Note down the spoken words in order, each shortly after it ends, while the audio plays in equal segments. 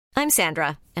I'm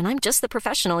Sandra, and I'm just the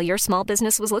professional your small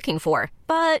business was looking for.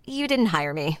 But you didn't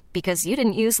hire me because you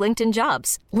didn't use LinkedIn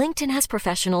Jobs. LinkedIn has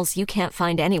professionals you can't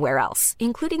find anywhere else,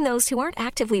 including those who aren't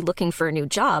actively looking for a new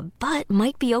job, but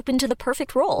might be open to the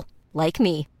perfect role, like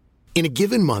me. In a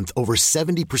given month, over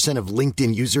 70% of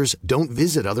LinkedIn users don't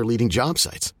visit other leading job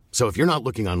sites. So if you're not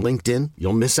looking on LinkedIn,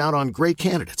 you'll miss out on great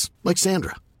candidates like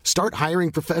Sandra. Start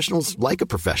hiring professionals like a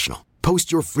professional.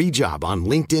 Post your free job on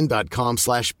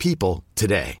linkedin.com/people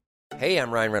today. Hey,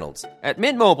 I'm Ryan Reynolds. At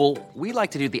Mint Mobile, we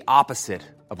like to do the opposite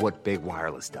of what Big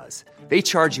Wireless does. They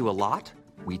charge you a lot,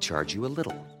 we charge you a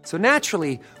little. So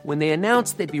naturally, when they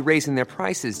announced they'd be raising their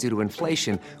prices due to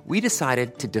inflation, we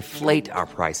decided to deflate our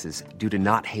prices due to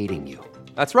not hating you.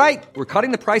 That's right. We're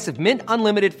cutting the price of Mint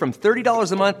Unlimited from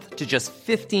 $30 a month to just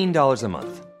 $15 a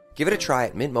month. Give it a try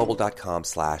at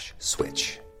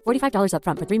mintmobile.com/switch. $45 up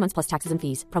front for 3 months plus taxes and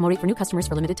fees. Promo rate for new customers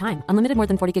for limited time. Unlimited more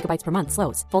than 40 gigabytes per month.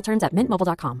 Slows full terms at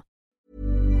mintmobile.com.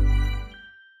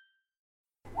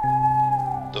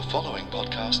 The following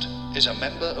podcast is a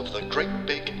member of the Great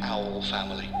Big Owl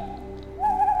family.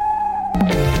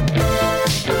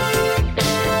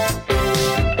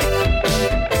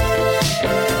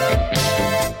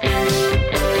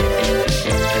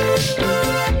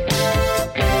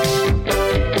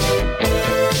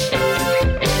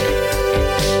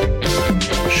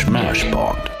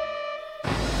 Smashpot.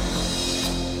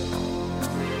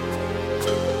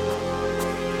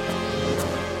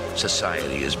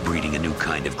 Society is breeding a new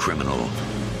kind of criminal.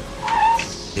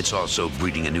 It's also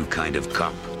breeding a new kind of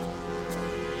cop.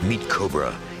 Meet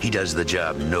Cobra. He does the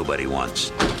job nobody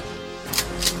wants.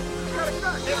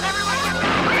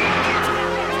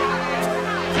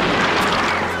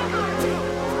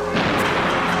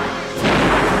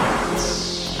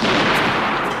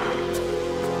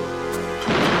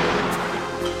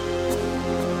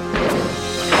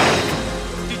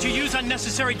 Did you use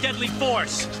unnecessary deadly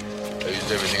force? I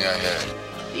used everything I had.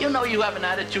 Do you know you have an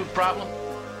attitude problem?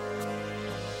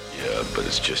 Yeah, but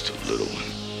it's just a little one.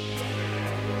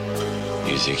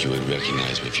 You think you would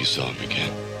recognize me if you saw me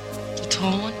again? The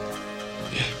tall one?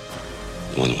 Yeah.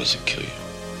 The one that wants to kill you.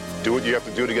 Do what you have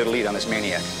to do to get a lead on this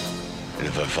maniac. And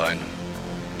if I find him?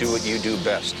 Do what you do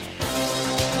best.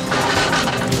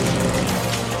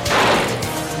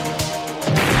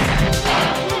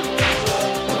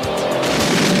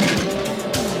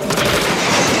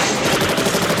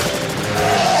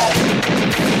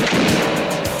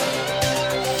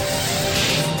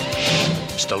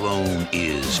 Stallone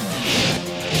is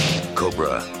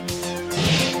Cobra,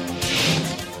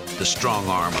 the strong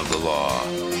arm of the law.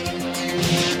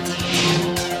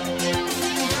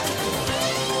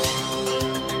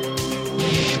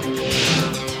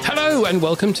 Hello and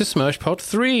welcome to Smashpot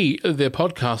 3, the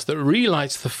podcast that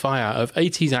relights the fire of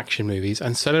 80s action movies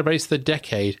and celebrates the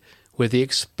decade where the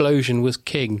explosion was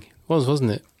king. Wasn't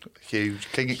it?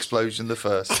 Huge. King Explosion the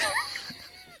first.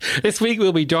 This week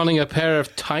we'll be donning a pair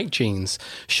of tight jeans,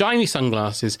 shiny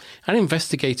sunglasses, and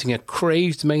investigating a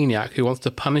crazed maniac who wants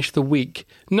to punish the weak.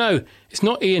 No, it's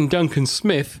not Ian Duncan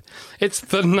Smith. It's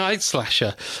the Night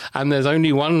Slasher, and there's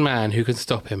only one man who can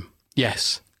stop him.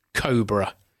 Yes,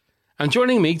 Cobra. And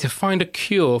joining me to find a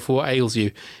cure for what ails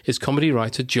you is comedy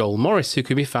writer Joel Morris, who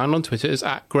can be found on Twitter as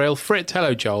 @GrailFrit.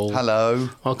 Hello, Joel. Hello.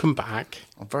 Welcome back.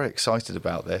 I'm very excited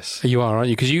about this. You are,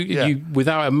 aren't you? Because you,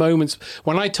 without a moment's...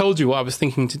 When I told you what I was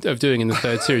thinking of doing in the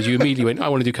third series, you immediately went, I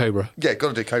want to do Cobra. Yeah, got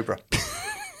to do Cobra.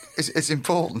 It's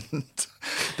important.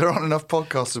 There aren't enough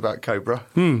podcasts about Cobra.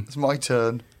 It's my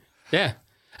turn. Yeah.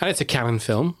 And it's a Cannon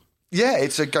film. Yeah,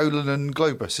 it's a Golan and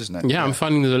Globus, isn't it? Yeah, I'm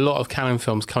finding there's a lot of Cannon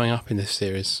films coming up in this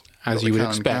series, as you would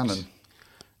expect. Cannon.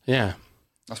 Yeah.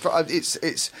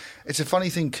 It's a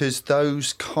funny thing because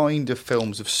those kind of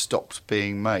films have stopped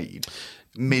being made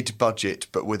mid-budget,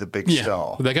 but with a big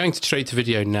star. Well, they're going straight to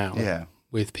video now. Yeah.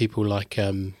 With people like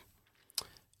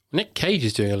Nick Cage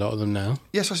is doing a lot of them now.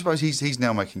 Yes, I suppose he's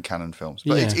now making Cannon films.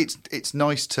 But it's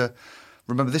nice to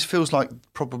remember. This feels like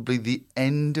probably the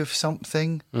end of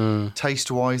something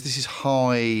taste-wise. This is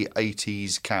high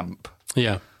 80s camp.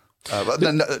 Yeah. But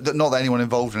not that anyone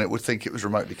involved in it would think it was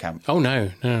remotely camp. Oh,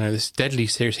 no. This is deadly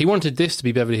serious. He wanted this to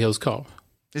be Beverly Hills Cop.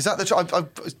 Is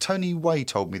that Tony Way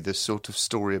told me this sort of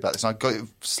story about this, and I got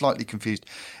slightly confused.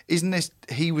 Isn't this,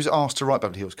 he was asked to write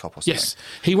Beverly Hills Cop or something? Yes.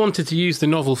 He wanted to use the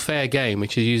novel Fair Game,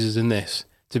 which he uses in this,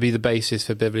 to be the basis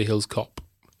for Beverly Hills Cop.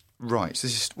 Right. So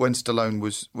this is when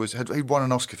Stallone he'd won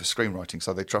an Oscar for screenwriting,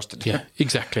 so they trusted him. Yeah,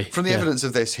 exactly. From the evidence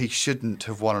of this, he shouldn't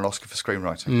have won an Oscar for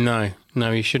screenwriting.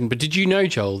 No, he shouldn't. But did you know,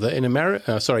 Joel, that in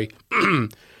America, in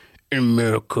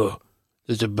America,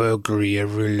 there's a burglary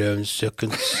every 11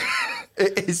 seconds.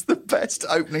 It is the best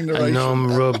opening narration. An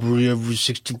armed robbery every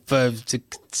 65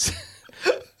 seconds.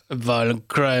 A violent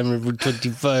crime every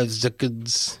 25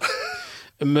 seconds.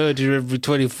 A murder every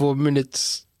 24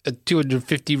 minutes. And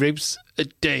 250 rapes a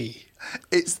day.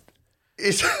 It's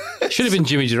should have been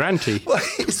Jimmy Durante. Well,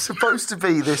 it's supposed to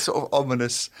be this sort of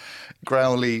ominous,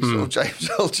 growly, sort of James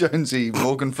Earl Jonesy,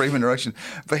 Morgan Freeman narration,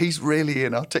 but he's really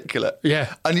inarticulate.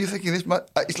 Yeah, and you're thinking it's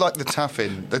like the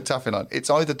Taffin line.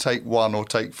 It's either take 1 or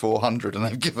take 400, and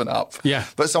they've given up. Yeah,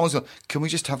 but someone's gone, can we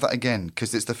just have that again?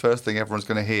 Because it's the first thing everyone's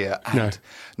going to hear. And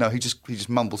no, he just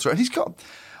mumbles through, and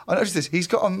I noticed this. He's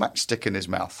got a matchstick in his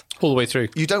mouth all the way through.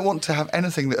 You don't want to have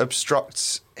anything that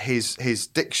obstructs his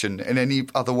diction in any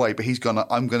other way. But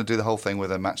I'm going to do the whole thing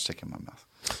with a matchstick in my mouth.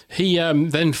 He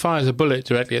then fires a bullet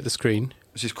directly at the screen,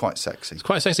 which is quite sexy. It's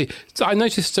quite sexy. So I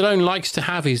noticed Stallone likes to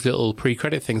have his little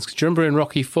pre-credit things. Do you remember in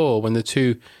Rocky IV when the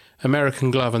two American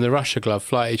glove and the Russia glove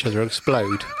fly at each other and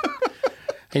explode?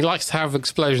 He likes to have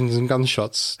explosions and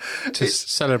gunshots to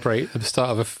celebrate the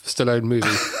start of a Stallone movie.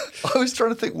 I was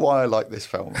trying to think why I like this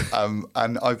film.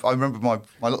 And I remember my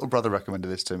little brother recommended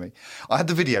this to me. I had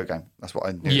the video game. That's what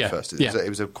I knew at first. It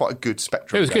was quite a good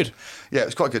Spectrum It was game. good. Yeah, it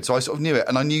was quite good. So I sort of knew it.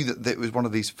 And I knew that it was one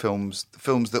of these films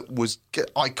that was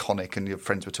iconic and your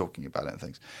friends were talking about it and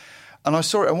things. And I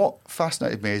saw it, and what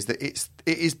fascinated me is that it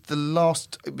was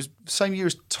the same year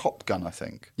as Top Gun, I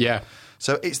think. Yeah.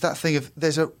 So it's that thing of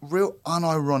there's a real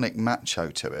unironic macho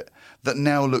to it that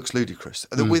now looks ludicrous.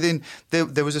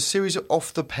 That there was a series of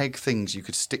off-the-peg things you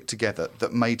could stick together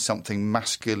that made something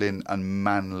masculine and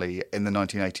manly in the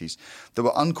 1980s that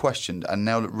were unquestioned and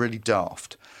now look really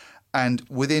daft. And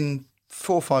within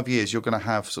 4 or 5 years, you're going to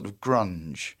have sort of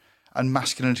grunge. And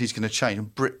masculinity is going to change,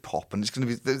 and Britpop, and there's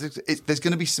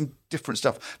going to be some different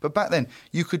stuff. But back then,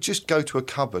 you could just go to a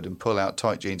cupboard and pull out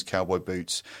tight jeans, cowboy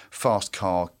boots, fast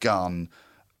car, gun,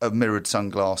 mirrored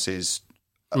sunglasses,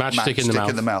 matchstick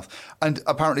in the mouth, and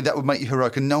apparently that would make you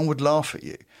heroic, and no one would laugh at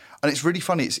you. And it's really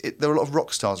funny. There are a lot of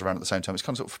rock stars around at the same time. It's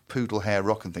kind of sort of poodle hair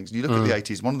rock and things. And you look at the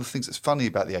 80s. One of the things that's funny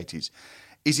about the 80s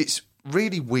is it's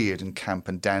really weird and camp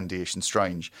and dandyish and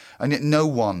strange, and yet no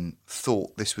one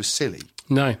thought this was silly.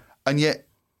 No. And yet,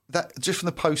 that just from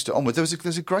the poster onwards,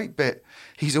 there's a great bit.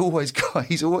 He's always got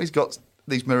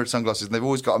these mirrored sunglasses, and they've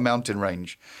always got a mountain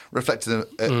range reflected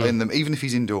in them, even if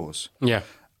he's indoors. Yeah.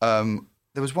 There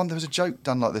was a joke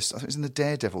done like this. I think it was in the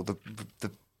Daredevil,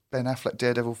 the Ben Affleck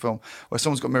Daredevil film, where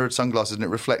someone's got mirrored sunglasses and it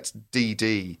reflects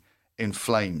DD in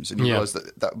flames, and you realise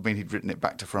that would mean he'd written it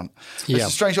back to front. It's a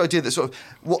strange idea that sort of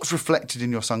what's reflected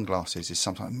in your sunglasses is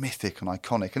sometimes mythic and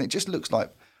iconic, and it just looks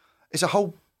like it's a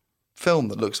whole film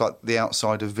that looks like the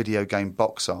outside of video game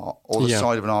box art or the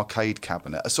side of an arcade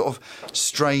cabinet, a sort of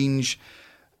strange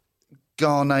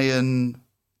Ghanaian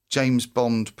James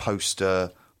Bond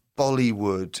poster,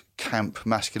 Bollywood camp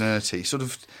masculinity, sort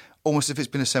of almost as if it's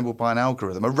been assembled by an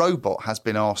algorithm. A robot has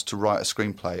been asked to write a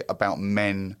screenplay about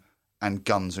men and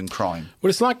guns and crime. Well,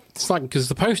 it's like because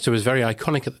the poster was very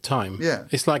iconic at the time. Yeah.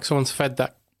 It's like someone's fed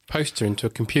that poster into a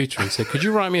computer and said, could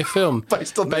you write me a film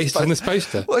based on this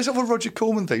poster? Well, it's sort of a Roger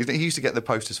Corman thing, isn't it? He used to get the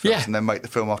posters first and then make the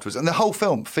film afterwards. And the whole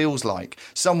film feels like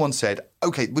someone said,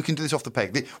 OK, we can do this off the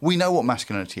peg. We know what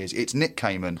masculinity is. It's Nick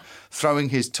Kamen throwing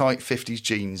his tight 50s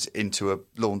jeans into a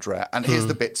laundrette, and here's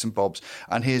the bits and bobs,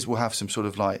 and we'll have some sort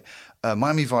of like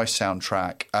Miami Vice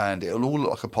soundtrack, and it'll all look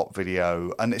like a pop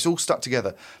video, and it's all stuck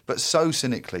together, but so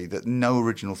cynically that no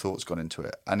original thought's gone into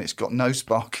it, and it's got no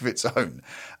spark of its own,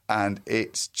 and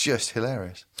it's just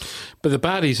hilarious. But the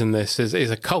baddies in this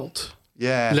is a cult.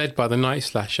 Yeah. Led by the Night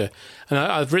Slasher. And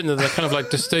I've written that they're kind of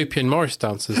like dystopian Morris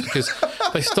dancers because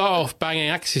they start off banging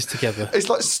axes together. It's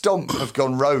like Stomp have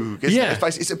gone rogue, isn't it?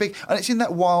 It's a big... And it's in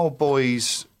that Wild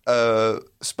Boys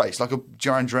space, like a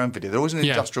Duran Duran video. They're always in an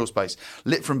industrial space,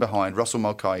 lit from behind, Russell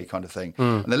Mulcahy kind of thing.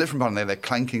 And they're lit from behind, they're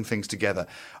clanking things together.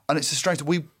 And it's a strange...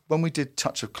 When we did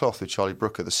Touch of Cloth with Charlie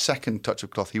Brooker, the second Touch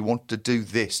of Cloth, he wanted to do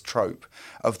this trope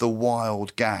of the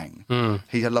wild gang.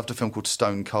 He had loved a film called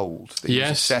Stone Cold that he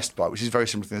was obsessed by, which is very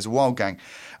similar thing. There's a wild gang,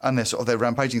 and they're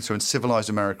rampaging through, and civilised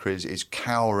America is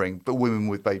cowering, but women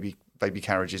with baby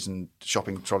carriages and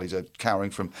shopping trolleys are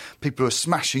cowering from people who are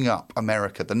smashing up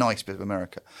America, the nice bit of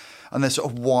America. And they're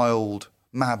sort of wild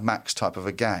Mad Max type of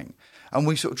a gang. And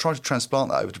we sort of try to transplant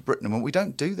that over to Britain, and we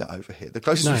don't do that over here. The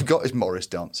closest we've got is Morris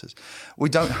dancers. We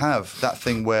don't have that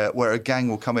thing where a gang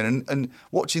will come in. And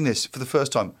watching this for the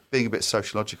first time, being a bit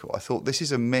sociological, I thought this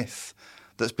is a myth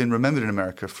that's been remembered in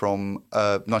America from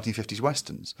 1950s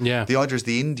Westerns. Yeah. The idea is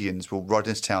the Indians will ride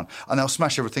into town and they'll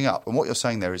smash everything up. And what you're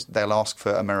saying there is they'll ask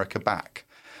for America back.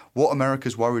 What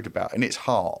America's worried about in its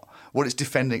heart, what it's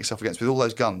defending itself against with all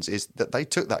those guns is that they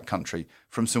took that country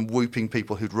from some whooping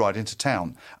people who'd ride into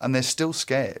town, and they're still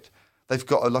scared. They've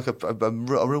got a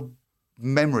real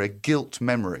memory, a guilt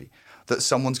memory, that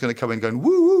someone's going to come in going,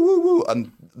 woo, woo, woo, woo,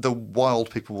 and the wild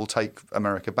people will take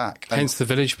America back. And hence the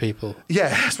village people. Yeah,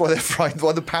 that's why they're frightened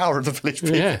by the power of the village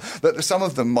people. Yeah. That some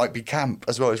of them might be camp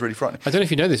as well. It's really frightening. I don't know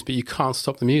if you know this, but you can't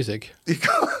stop the music. You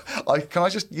can't, can I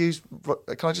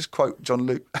just quote John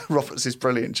Luke Roberts'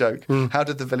 brilliant joke? How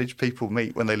did the village people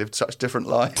meet when they lived such different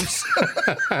lives?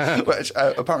 Which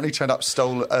apparently turned up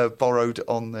borrowed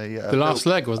on the last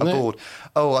leg, wasn't it? Board.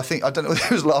 Oh, I don't know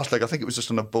if it was last leg. I think it was just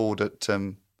on a board at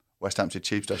West Hampstead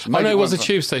Tube Station. Maybe it was a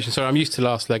tube station. Sorry, I'm used to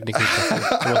last leg Nicky.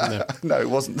 It wasn't them. No, it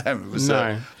wasn't them. It was,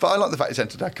 no. But I like the fact it's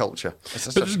entered our culture.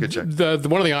 It's such a good joke.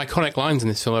 One of the iconic lines in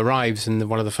this film arrives in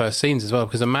one of the first scenes as well,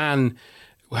 because a man,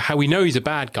 how we know he's a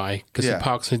bad guy, because he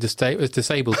parks in a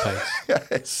disabled place.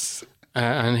 Yes.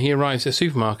 And he arrives at a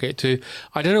supermarket to,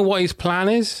 I don't know what his plan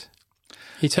is.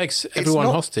 He takes everyone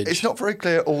hostage. It's not very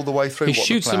clear all the way through. He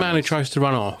shoots the man who tries to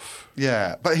run off.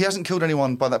 Yeah, but he hasn't killed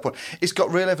anyone by that point. It's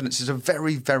got real evidence. It's a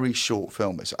very, very short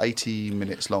film. It's 80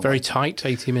 minutes long. Very tight,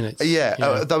 80 minutes.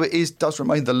 Yeah. Though it does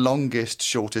remain the longest,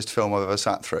 shortest film I've ever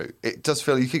sat through. It does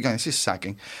feel, you keep going, this is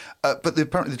sagging. But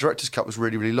apparently the director's cut was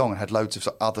really, really long and had loads of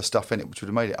other stuff in it, which would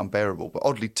have made it unbearable. But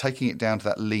oddly, taking it down to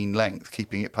that lean length,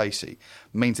 keeping it pacey,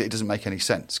 means that it doesn't make any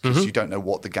sense, because you don't know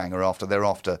what the gang are after. They're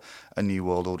after a new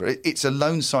world order. It's a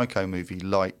lone psycho movie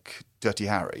like Dirty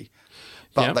Harry.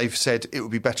 But they've said it would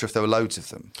be better if there were loads of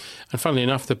them. And funnily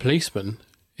enough, the policeman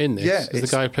in this is the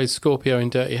guy who plays Scorpio in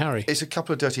Dirty Harry. It's a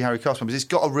couple of Dirty Harry cast members. It's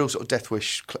got a real sort of Death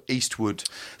Wish, Eastwood,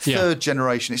 third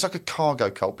generation. It's like a cargo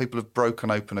cult. People have broken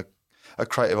open a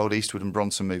crate of old Eastwood and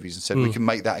Bronson movies and said, we can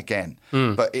make that again.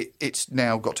 But it's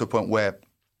now got to a point where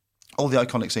all the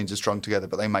iconic scenes are strung together,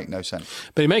 but they make no sense.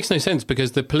 But it makes no sense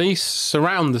because the police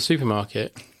surround the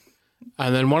supermarket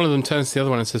and then one of them turns to the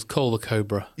other one and says, call the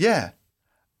Cobra. Yeah.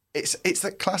 It's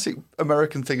that classic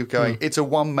American thing of going, it's a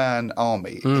one-man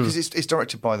army, because it's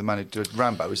directed by the man who did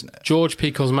Rambo, isn't it? George P.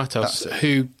 Cosmatos,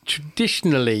 who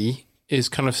traditionally is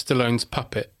kind of Stallone's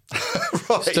puppet.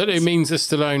 Right. It means that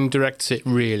Stallone directs it,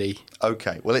 really.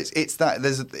 Okay, well, it's that.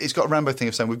 It's got a Rambo thing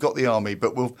of saying, we've got the army,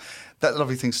 but that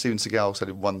lovely thing Steven Seagal said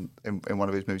in one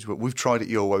of his movies, but we've tried it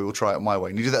your way, we'll try it my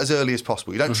way. And you do that as early as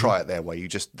possible. You don't try it their way. You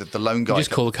just, the lone guy. You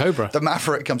just call the Cobra. The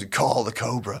Maverick comes and call the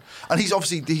Cobra. And he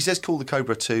says call the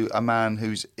Cobra to a man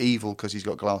who's evil because he's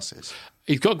got glasses.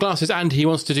 He's got glasses and he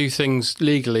wants to do things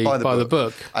legally by the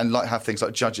book. And have things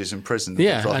like judges in prison.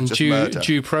 And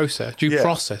due process,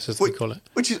 as they call it.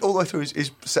 Which is all the way through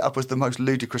is set up as the most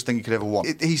ludicrous thing you could ever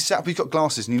want. He's got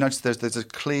glasses, and you notice there's a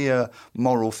clear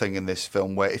moral thing in this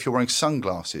film where if you're wearing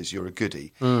sunglasses, you're a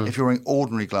goodie. If you're wearing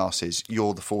ordinary glasses,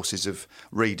 you're the forces of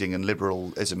reading and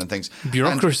liberalism and things.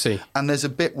 Bureaucracy. And there's a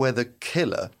bit where the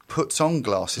killer puts on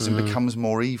glasses and becomes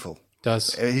more evil.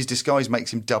 Does. His disguise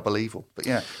makes him double evil. But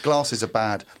yeah, glasses are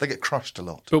bad. They get crushed a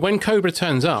lot. But when Cobra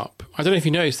turns up, I don't know if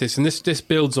you noticed this, and this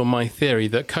builds on my theory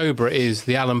that Cobra is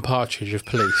the Alan Partridge of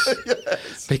police.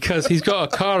 Yes. Because he's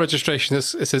got a car registration that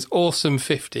says Awesome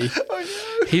 50.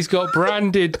 He's got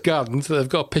branded guns that have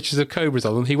got pictures of cobras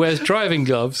on them. He wears driving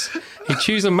gloves. He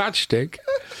chews a matchstick.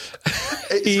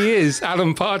 He is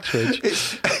Alan Partridge.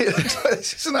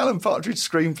 It's an Alan Partridge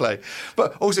screenplay.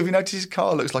 But also, if you notice, his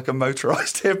car looks like a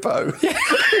motorised hippo. Yeah.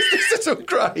 It's this little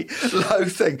grey, low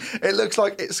thing. It looks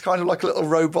like it's kind of like a little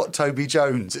robot Toby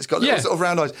Jones. It's got little sort of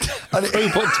round eyes. And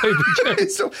robot Toby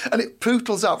Jones. And it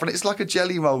pootles up, and it's like a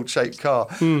jelly mould shaped car.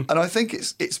 And I think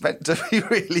it's meant to be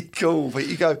really cool. But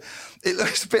you go, it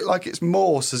looks a bit like its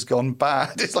Morse has gone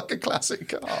bad. It's like a classic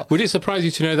car. Would it surprise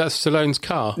you to know that's Stallone's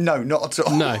car? No, not at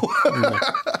all. No.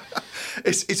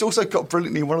 It's also got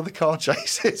brilliantly in one of the car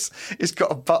chases. It's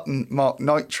got a button marked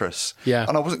nitrous. Yeah.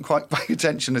 And I wasn't quite paying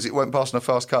attention as it went past in a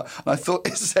fast car. And I thought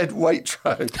it said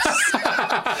Waitrose.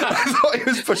 I thought he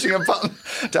was pushing a button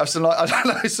to have some,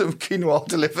 some quinoa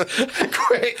delivered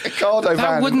quick. A Cardo van.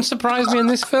 That wouldn't surprise me in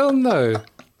this film, though.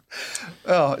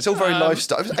 Oh, it's all very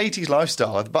lifestyle. It was 80s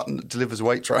lifestyle. The button that delivers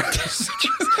Waitrose.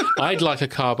 I'd like a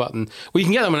car button. Well, you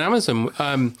can get them on Amazon.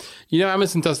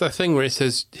 Amazon does that thing where it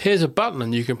says, here's a button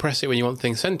and you can press it when you want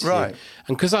things sent to you.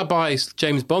 And because I buy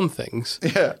James Bond things,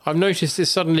 I've noticed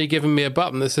it's suddenly given me a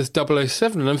button that says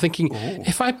 007. And I'm thinking,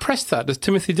 if I press that, does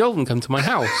Timothy Dalton come to my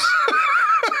house?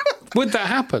 Would that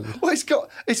happen? Well, it's got...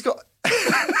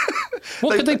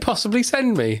 What could they possibly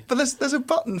send me? But there's a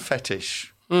button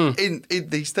fetish. In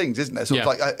these things, isn't there? Sort of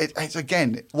like it's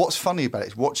again. What's funny about it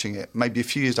is watching it. Maybe a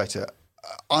few years later,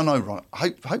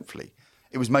 hopefully,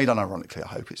 it was made unironically. I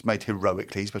hope it's made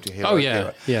heroically. He's supposed to be a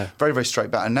hero. Yeah. Very, very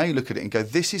straight back. And now you look at it and go,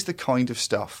 this is the kind of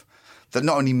stuff that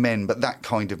not only men, but that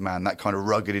kind of man, that kind of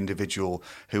rugged individual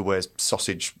who wears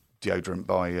sausage deodorant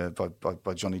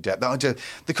by Johnny Depp.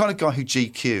 The kind of guy who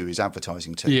GQ is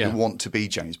advertising to, who want to be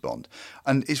James Bond.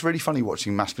 And it's really funny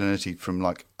watching masculinity from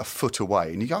like a foot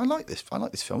away. And you go, I like this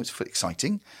film. It's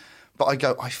exciting. But I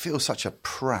go, I feel such a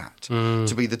prat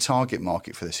to be the target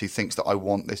market for this, who thinks that I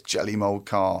want this jelly mould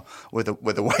car with a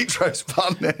Waitrose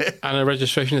bun in it. And a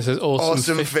registration that says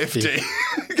Awesome 50.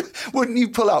 Wouldn't you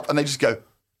pull up and they just go,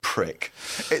 prick?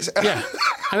 Yeah.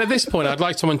 And at this point, I'd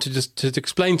like someone to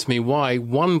explain to me why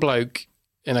one bloke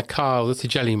in a car that's a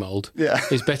jelly mould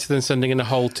is better than sending in a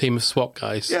whole team of SWAT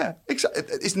guys. Yeah, exactly.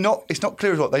 It's not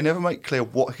clear as well. They never make clear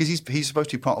what, because he's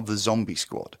supposed to be part of the zombie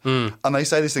squad. And they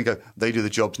say this thing, they do the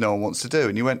jobs no one wants to do.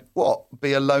 And you went, what?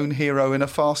 Be a lone hero in a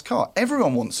fast car?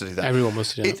 Everyone wants to do that. Everyone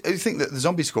wants to do that. You think that the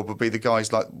zombie squad would be the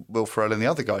guys like Will Ferrell and the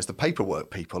other guys, the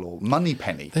paperwork people or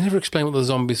Moneypenny. They never explain what the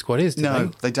zombie squad is, do they? No,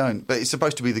 they don't. But it's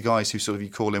supposed to be the guys who sort of you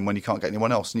call in when you can't get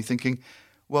anyone else. And you're thinking,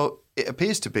 well, it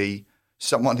appears to be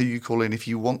someone who you call in if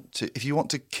you want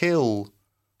to kill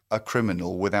a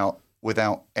criminal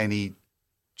without any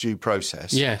due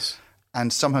process. Yes.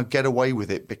 And somehow get away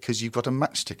with it because you've got a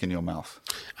matchstick in your mouth.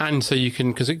 And so you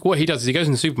can, because what he does is he goes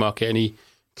in the supermarket and he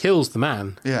kills the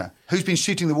man. Yeah. Who's been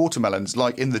shooting the watermelons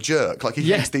like in The Jerk, like he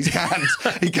gets these cans.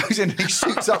 He goes in and he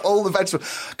shoots up all the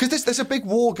vegetables. Because there's a big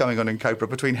war going on in Cobra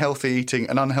between healthy eating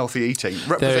and unhealthy eating,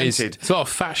 represented. There's a lot of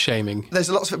fat shaming. There's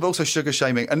lots of it, but also sugar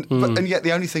shaming. And yet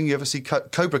the only thing you ever see,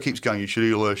 Cobra keeps going, you should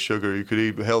eat less sugar, you could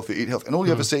eat healthy. And all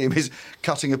you ever see him is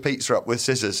cutting a pizza up with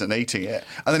scissors and eating it.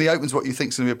 And then he opens what you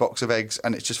think's going to be a box of eggs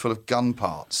and it's just full of gun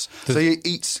parts. So he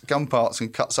eats gun parts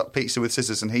and cuts up pizza with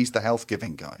scissors and he's the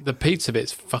health-giving guy. The pizza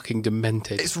bit's fucking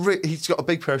demented. He's got a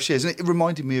big pair of shears. And it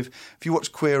reminded me of, if you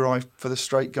watch Queer Eye for the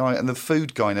straight guy, and the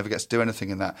food guy never gets to do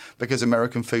anything in that because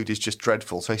American food is just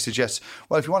dreadful. So he suggests,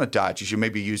 well, if you want a dad, you should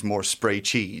maybe use more spray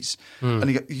cheese.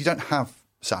 And you don't have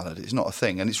salad. It's not a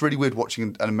thing. And it's really weird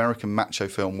watching an American macho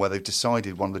film where they've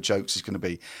decided one of the jokes is going to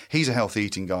be he's a healthy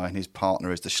eating guy and his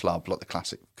partner is the schlub, like the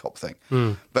classic cop thing.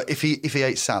 But if he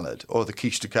ate salad or the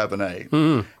quiche de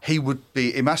cabernet, he would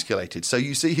be emasculated. So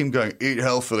you see him going, eat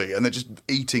healthily, and they're just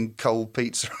eating cold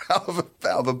pizza out of a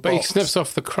box. But he snips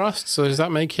off the crust, so does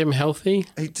that make him healthy?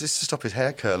 Just to stop his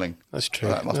hair curling. That's true.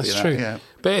 Well, that That's true. Yeah.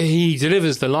 But he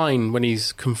delivers the line when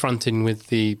he's confronting with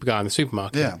the guy in the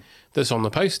supermarket. Yeah. That's on the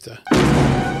poster.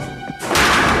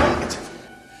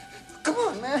 Come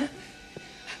on, man.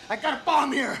 I got a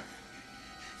bomb here.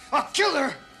 I'll kill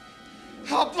her.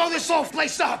 I'll blow this whole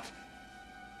place up.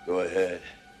 Go ahead.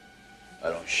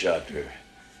 I don't shock her.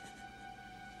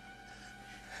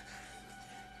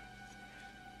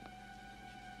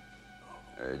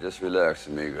 Hey, just relax,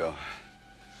 amigo.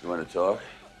 You want to talk?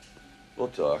 We'll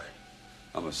talk.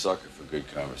 I'm a sucker for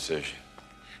good conversation.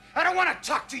 I don't want to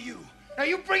talk to you. Now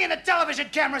you bring in the television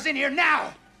cameras in here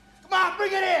now. Come on,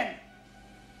 bring it in.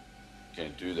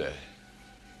 Can't do that.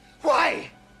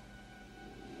 Why?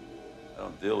 I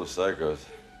don't deal with psychos.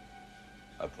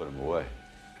 I put them away.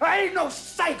 I ain't no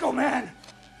psycho, man.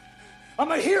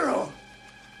 I'm a hero.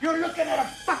 You're looking at a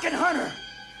fucking hunter.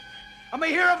 I'm a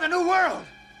hero of the new world.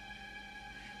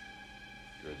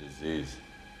 You're a disease,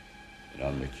 and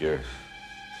I'm the cure.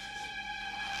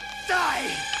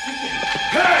 Die!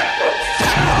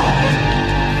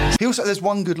 He also, there's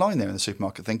one good line there in the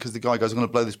supermarket thing, because the guy goes, I'm going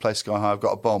to blow this place sky high, I've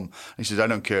got a bomb. And he says, I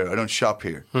don't care, I don't shop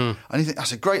here. And you think,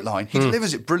 that's a great line. He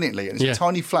delivers it brilliantly, and it's a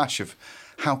tiny flash of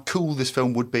how cool this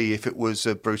film would be if it was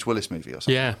a Bruce Willis movie or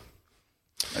something. Yeah.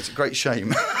 It's a great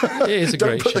shame. It is a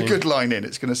great shame. Don't put the good line in,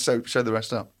 it's going to show the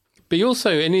rest up. But he also,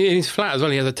 in his flat as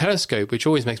well, he has a telescope, which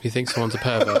always makes me think someone's a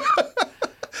pervert.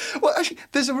 Well, actually,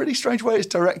 there's a really strange way it's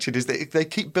directed, is that they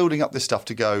keep building up this stuff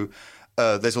to go,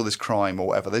 there's all this crime or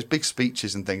whatever. There's big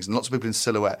speeches and things and lots of people in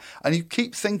silhouette. And you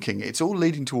keep thinking it's all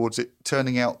leading towards it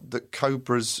turning out that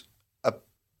Cobra's a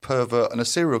pervert and a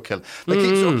serial killer.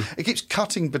 It keeps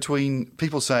cutting between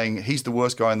people saying he's the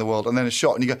worst guy in the world and then a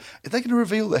shot. And you go, are they going to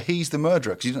reveal that he's the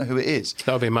murderer? Because you don't know who it is.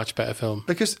 That would be a much better film.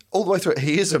 Because all the way through it,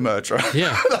 he is a murderer.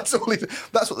 Yeah. That's what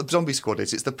the zombie squad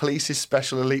is. It's the police's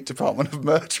special elite department of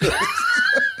murderers.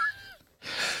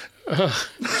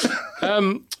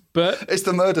 But it's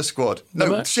the murder squad. No,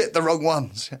 the wrong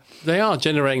ones. They are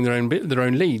generating their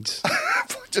own leads.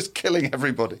 Just killing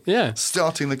everybody. Yeah.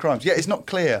 Starting the crimes. Yeah, it's not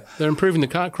clear. They're improving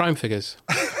the crime figures.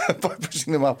 By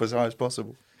pushing them up as high as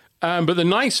possible. But the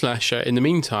night slasher, in the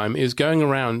meantime, is going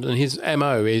around, and his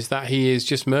MO is that he is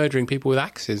just murdering people with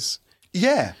axes.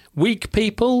 Yeah. Weak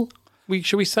people,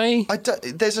 shall we say?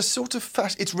 There's a sort of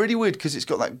it's really weird because it's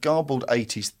got that garbled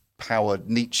 80s power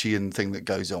Nietzschean thing that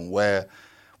goes on where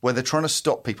they're trying to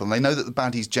stop people and they know that the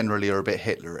baddies generally are a bit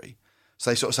Hitlery. So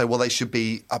they sort of say, well, they should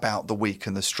be about the weak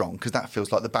and the strong, because that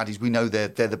feels like the baddies. We know they're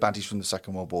the baddies from the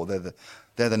Second World War.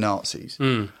 They're the Nazis.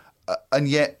 And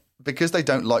yet, because they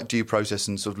don't like due process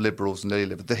and sort of liberals and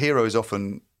lily-livered, the hero is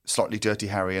often slightly Dirty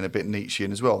Harry and a bit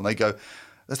Nietzschean as well. And they go,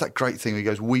 there's that great thing where he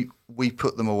goes, we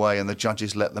put them away and the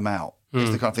judges let them out.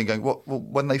 It's the kind of thing going, well,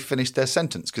 when they finish their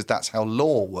sentence, because that's how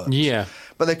law works. Yeah.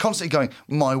 But they're constantly going,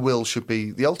 my will should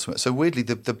be the ultimate. So weirdly,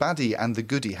 the baddie and the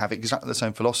goodie have exactly the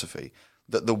same philosophy,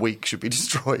 that the weak should be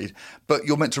destroyed. But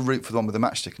you're meant to root for the one with the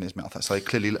matchstick in his mouth. That's how they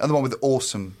clearly... And the one with the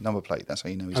awesome number plate. That's how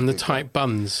you know he's... And the tight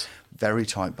buns. Very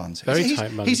tight buns. Very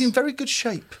tight buns. He's in very good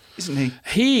shape, isn't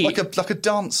he? Like a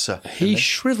dancer. He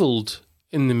shriveled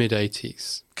in the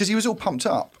mid-80s. Because he was all pumped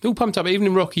up. All pumped up. Even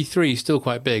in Rocky 3, he's still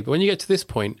quite big. But when you get to this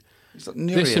point, like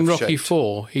this in Rocky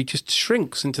 4, he just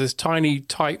shrinks into this tiny,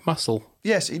 tight muscle.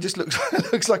 Yes, he just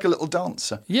looks like a little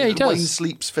dancer. Yeah, he does. Wayne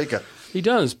Sleep's figure. He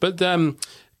does. But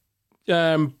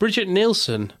Bridget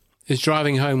Nielsen is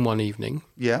driving home one evening.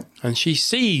 Yeah. And she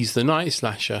sees the night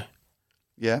slasher.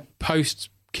 Yeah. Post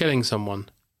killing someone.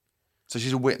 So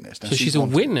she's a witness. Now, so she's a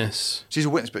witness. She's a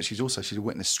witness, but she's a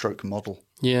witness stroke model.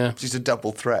 Yeah. She's a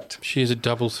double threat. She is a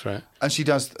double threat. And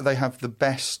they have the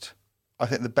best... I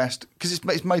think the best, because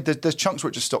it's made, there's chunks where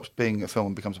it just stops being a film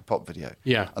and becomes a pop video.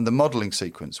 Yeah. And the modelling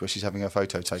sequence where she's having her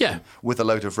photo taken with a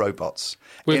load of robots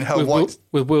in her with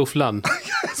Wilf Lunn.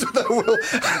 Yes,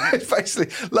 with basically,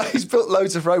 he's built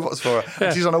loads of robots for her. Yeah.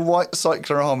 And she's on a white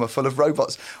cyclorama full of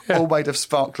robots, all made of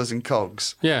sparklers and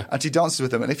cogs. Yeah. And she dances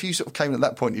with them. And if you sort of came at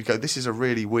that point, you'd go, this is a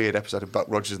really weird episode of Buck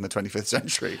Rogers in the 25th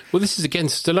century. Well, this is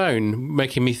against Stallone,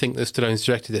 making me think that Stallone's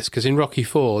directed this, because in Rocky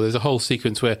 4, there's a whole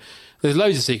sequence where... There's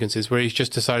loads of sequences where he's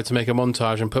just decided to make a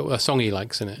montage and put a song he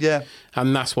likes in it. Yeah.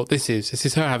 And that's what this is. This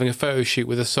is her having a photo shoot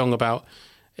with a song about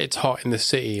it's hot in the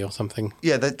city or something.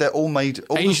 Yeah, they're all made...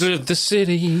 Angel of the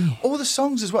City. All the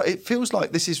songs as well. It feels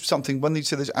like this is something... When you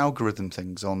say there's algorithm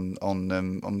things on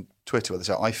Twitter where they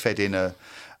say, I fed in a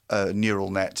neural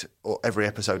net or every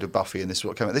episode of Buffy and this is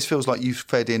what came out. This feels like you've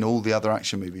fed in all the other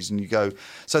action movies and you go...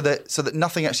 So that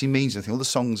nothing actually means anything. All the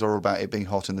songs are about it being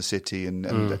hot in the city and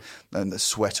the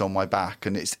sweat on my back,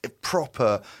 and it's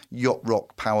proper yacht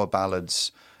rock power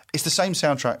ballads. It's the same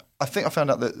soundtrack. I think I found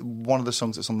out that one of the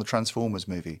songs that's on the Transformers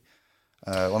movie,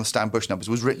 on the Stan Bush numbers,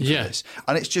 was written for this.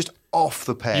 And it's just off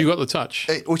the peg. You got the touch.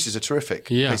 Which is a terrific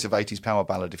piece of 80s power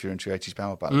ballad if you're into 80s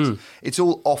power ballads. It's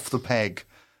all off the peg,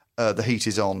 the heat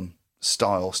is on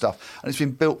style stuff. And it's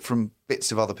been built from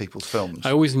bits of other people's films.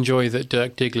 I always enjoy that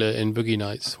Dirk Diggler in Boogie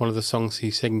Nights, one of the songs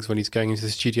he sings when he's going into the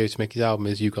studio to make his album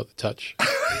is You Got the Touch.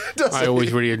 I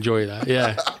always really enjoy that,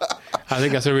 yeah. I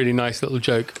think that's a really nice little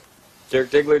joke.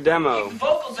 Dirk Diggler demo. Keep the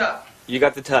vocals up. You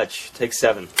Got the Touch. Take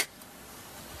 7.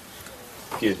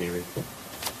 Excuse me, Reed.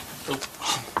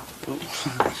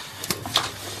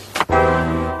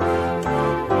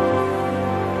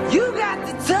 You got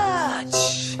the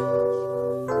touch.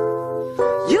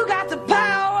 You got the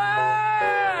power.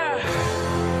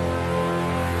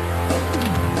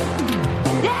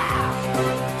 Yeah.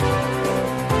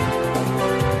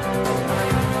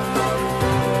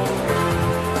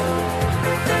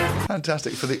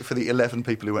 Fantastic for the 11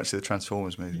 people who went to the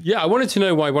Transformers movie. Yeah, I wanted to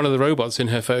know why one of the robots in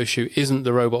her photo shoot isn't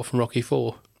the robot from Rocky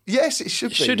 4. Yes, it should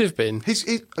be. It should have been.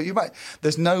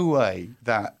 There's no way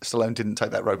that Stallone didn't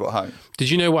take that robot home. Did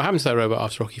you know what happened to that robot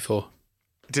after Rocky 4?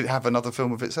 Did it have another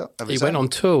film of itself? He went on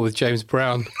tour with James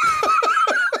Brown.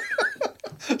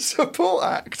 Support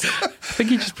act. I think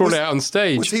he just brought it out on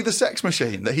stage. Was he the sex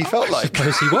machine that he felt like?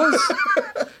 I suppose he was.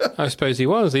 I suppose he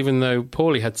was, even though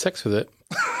Paulie had sex with it.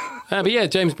 But yeah,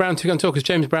 James Brown took on tour because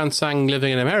James Brown sang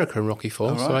Living in America in Rocky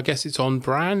 4, so I guess it's on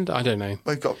brand. I don't know.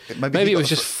 Maybe it was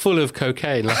just full of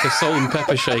cocaine, like a salt and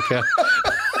pepper shaker.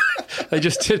 They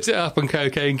just tipped it up and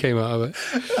cocaine came out of it.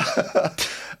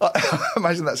 I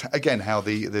imagine that's, again, how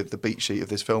the beat sheet of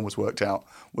this film was worked out,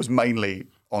 was mainly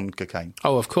on cocaine.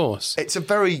 Oh, of course. It's a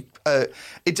very...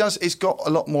 it's got a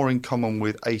lot more in common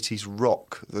with 80s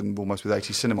rock than almost with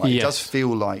 80s cinema. It does feel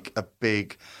like a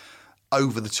big,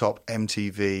 over-the-top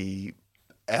MTV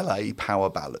LA power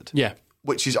ballad. Yeah.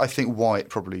 Which is, I think, why it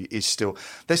probably is still...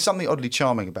 There's something oddly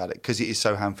charming about it because it is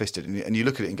so ham-fisted. And you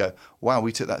look at it and go, wow,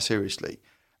 we took that seriously.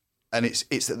 And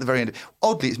it's at the very end.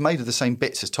 Oddly, it's made of the same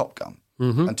bits as Top Gun.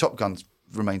 Mm-hmm. And Top Gun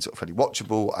remains sort of fairly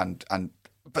watchable,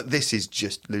 but this is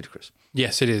just ludicrous.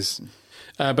 Yes, it is.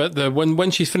 But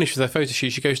when she's finished with her photo shoot,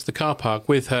 she goes to the car park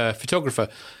with her photographer,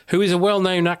 who is a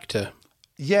well-known actor.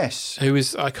 Yes. Who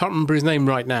is, I can't remember his name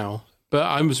right now, but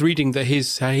I was reading that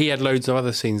he had loads of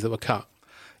other scenes that were cut.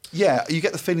 Yeah, you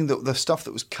get the feeling that the stuff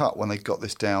that was cut when they got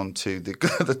this down to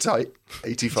the tight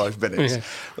 85 minutes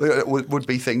would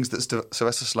be things that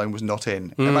Sylvester Stallone was not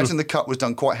in. Imagine the cut was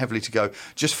done quite heavily to go,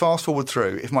 just fast forward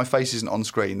through. If my face isn't on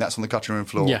screen, that's on the cutting room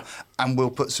floor. Yeah. And we'll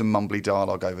put some mumbly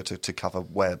dialogue over to cover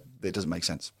where it doesn't make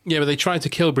sense. Yeah, but they tried to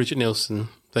kill Bridget Nielsen.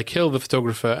 They killed the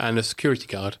photographer and a security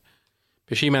guard,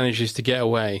 but she manages to get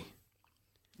away.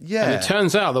 Yeah. And it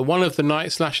turns out that one of the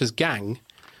Night Slasher's gang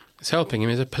that's helping him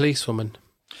is a policewoman.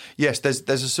 Yes, there's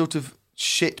a sort of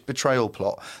shit betrayal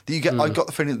plot that you get. I got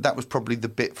the feeling that was probably the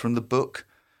bit from the book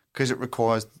because it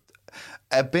requires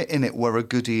a bit in it where a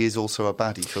goodie is also a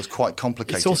baddie. Feels quite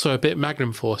complicated. It's also a bit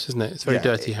Magnum Force, isn't it? It's very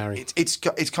Dirty Harry. It's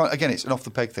kind of, again, it's an off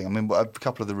the peg thing. I mean, a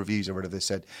couple of the reviews I read of this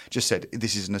said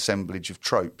this is an assemblage of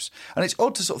tropes, and it's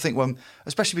odd to sort of think when,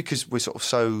 especially because we're sort of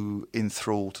so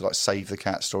enthralled to like save the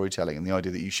cat storytelling and the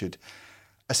idea that you should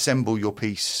assemble your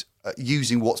piece.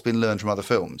 Using what's been learned from other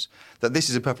films, that this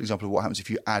is a perfect example of what happens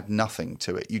if you add nothing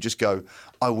to it. You just go,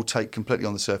 I will take completely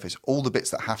on the surface all the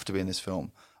bits that have to be in this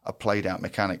film are played out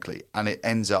mechanically, and it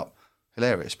ends up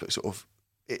hilarious, but sort of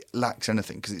it lacks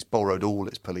anything because it's borrowed all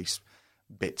its police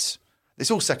bits. It's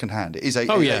all secondhand. It is a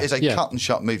cut and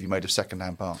shut movie made of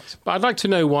secondhand parts. But I'd like to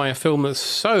know why a film that's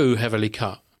so heavily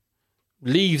cut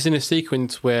leaves in a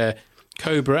sequence where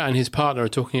Cobra and his partner are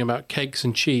talking about cakes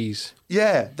and cheese.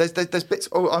 Yeah, there's bits.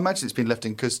 Oh, I imagine it's been left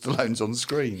in because Stallone's on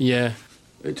screen. Yeah.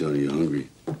 Hey, Tony, you hungry?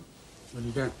 What do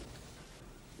you got?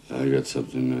 I got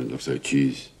something that looks like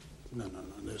cheese. No.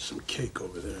 There's some cake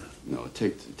over there. No,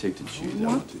 take the cheese. What?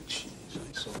 I want the cheese.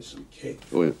 I saw some cake.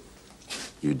 Oh, yeah.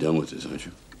 You're done with this, aren't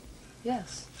you?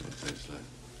 Yes. That's like,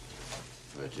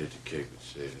 if I take the cake, let's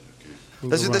save it, okay?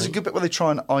 There's a good bit where they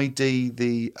try and ID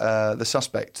the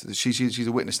suspect. She's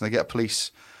a witness, and they get a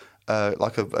police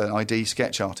like an ID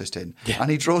sketch artist in,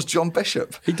 and he draws John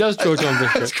Bishop. He does draw John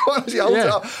Bishop. It's quite as he holds it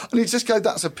up, and he just goes,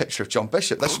 "That's a picture of John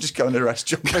Bishop. They should just go and arrest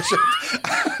John Bishop."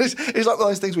 It's like one of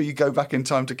those things where you go back in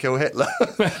time to kill Hitler.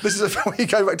 This is a film where you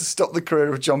go back to stop the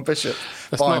career of John Bishop.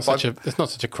 That's not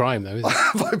such a crime, though, is it?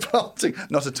 By planting,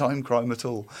 not a time crime at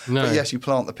all. No. But yes, you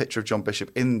plant the picture of John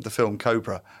Bishop in the film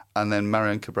Cobra, and then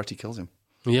Marion Cobretti kills him.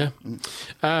 Yeah.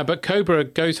 But Cobra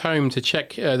goes home to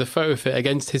check the photo fit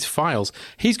against his files.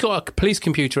 He's got a police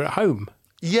computer at home.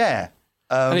 Yeah.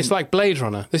 And it's like Blade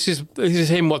Runner. This is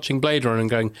him watching Blade Runner and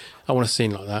going, I want a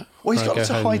scene like that. Well, he's got lots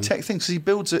of high-tech things. He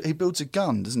builds a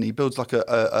gun, doesn't he? He builds like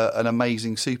an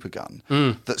amazing super gun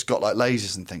that's got like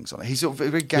lasers and things on it. He's sort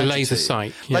of very gadgety. The laser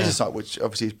sight. Yeah. Laser sight, which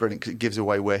obviously is brilliant because it gives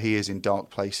away where he is in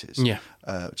dark places. Yeah.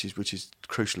 Which is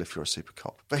crucial if you're a super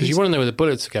cop. Because you want to know where the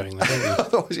bullets are going, though,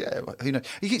 don't you? Yeah, who knows?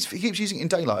 He keeps using it in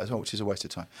daylight as well, which is a waste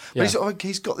of time. But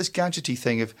he's got this gadgety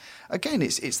thing of, again,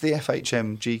 it's the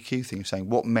FHM GQ thing of saying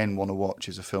what men want to watch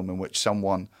is a film in which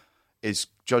someone is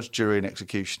judge, jury, and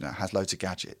executioner, has loads of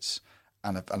gadgets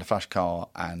and a flash car,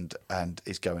 and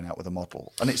is going out with a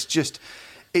model, and it's the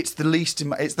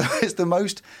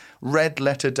most red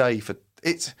letter day for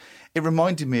it. It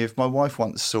reminded me of my wife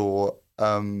once saw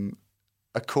a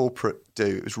corporate do.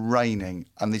 It was raining,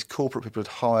 and these corporate people had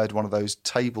hired one of those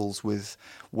tables with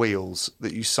wheels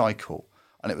that you cycle,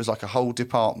 and it was like a whole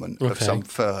department of some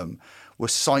firm were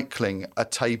cycling a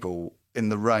table in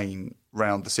the rain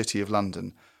round the city of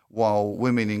London, while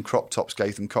women in crop tops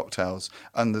gave them cocktails,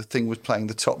 and the thing was playing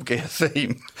the Top Gear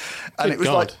theme, and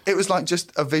it was like just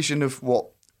a vision of what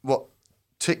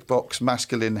tick box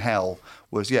masculine hell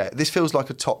was. Yeah, this feels like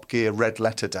a Top Gear red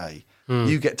letter day.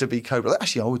 You get to be Cobra.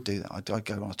 Actually, I would do that. I'd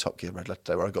go on a Top Gear red letter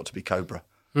day where I got to be Cobra,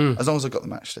 as long as I got the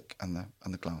matchstick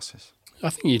and the glasses. I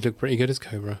think you'd look pretty good as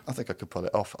Cobra. I think I could pull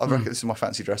it off. I reckon this is my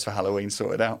fancy dress for Halloween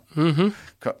sorted out.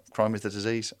 Crime is the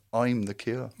disease. I'm the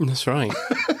cure. That's right.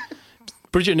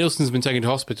 Bridget Nielsen's been taken to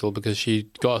hospital because she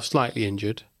got slightly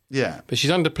injured. Yeah. But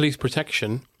she's under police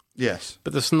protection. Yes.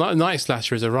 But the Night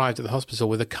Slasher has arrived at the hospital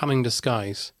with a cunning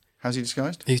disguise. How's he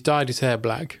disguised? He's dyed his hair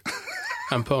black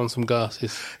and put on some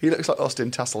glasses. He looks like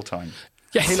Austin Tasseltine.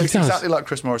 Yes, he looks exactly like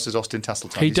Chris Morris's Austin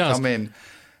Tasseltine. He's come in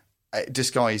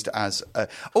disguised as...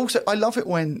 Also, I love it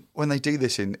when they do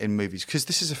this in movies, because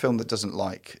this is a film that doesn't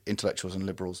like intellectuals and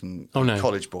liberals and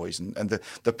college boys, and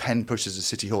the pen pushes a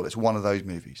city hall. It's one of those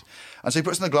movies. And so he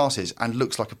puts on the glasses and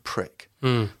looks like a prick.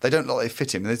 They don't look like they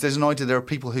fit him. There's an idea there are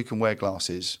people who can wear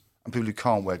glasses and people who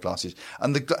can't wear glasses.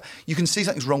 And you can see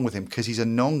something's wrong with him because he's a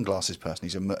non-glasses person.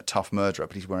 He's a tough murderer,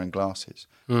 but he's wearing glasses.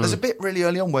 There's a bit really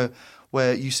early on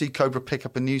where you see Cobra pick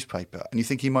up a newspaper and you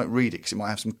think he might read it because it might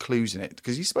have some clues in it,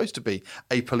 because he's supposed to be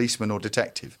a policeman or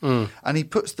detective. And he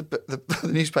puts the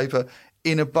newspaper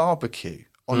in a barbecue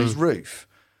on his roof.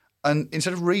 And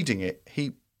instead of reading it,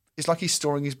 it's like he's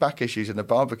storing his back issues in a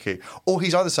barbecue. Or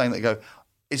he's either saying that,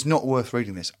 it's not worth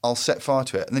reading this. I'll set fire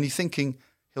to it. And then you're thinking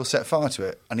he'll set fire to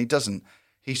it, and he doesn't.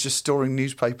 He's just storing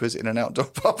newspapers in an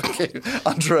outdoor barbecue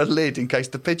under a lid in case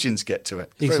the pigeons get to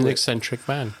it. He's an eccentric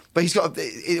man. But he's got.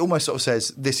 It almost sort of says,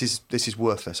 this is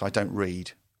worthless. I don't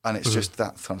read. And it's just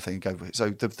that kind of thing. Go with it. So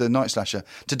the night slasher,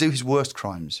 to do his worst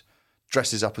crimes,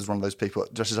 dresses up as one of those people,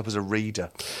 dresses up as a reader.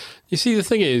 You see, the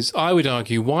thing is, I would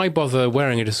argue, why bother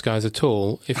wearing a disguise at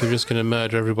all if you're just going to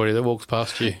murder everybody that walks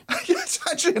past you? Yes,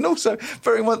 actually. And also,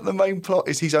 very much the main plot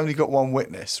is he's only got one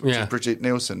witness, which is Bridget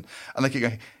Nielsen. And they keep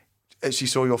going, she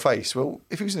saw your face. Well,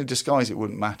 if he was in a disguise, it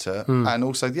wouldn't matter. And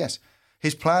also, yes,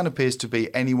 his plan appears to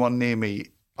be anyone near me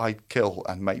I'd kill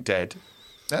and make dead.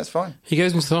 That's fine. He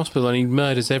goes into the hospital and he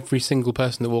murders every single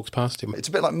person that walks past him. It's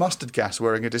a bit like mustard gas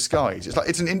wearing a disguise. It's like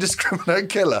it's an indiscriminate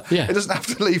killer. Yeah. It doesn't have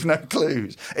to leave no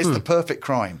clues. It's the perfect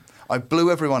crime. I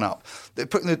blew everyone up. They're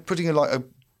putting like a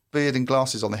beard and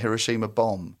glasses on the Hiroshima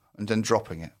bomb and then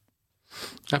dropping it.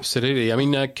 Absolutely. I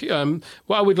mean,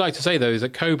 what I would like to say, though, is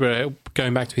that Cobra,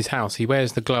 going back to his house, he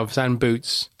wears the gloves and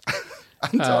boots.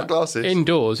 And dark glasses.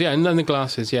 Indoors, and then the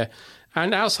glasses,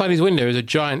 And outside his window is a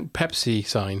giant Pepsi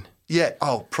sign. Yeah,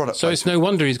 product So it's no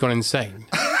wonder he's gone insane.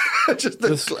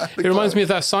 It reminds me of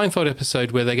that Seinfeld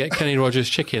episode where they get Kenny Rogers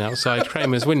chicken outside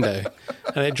Kramer's window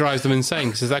and it drives them insane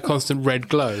because there's that constant red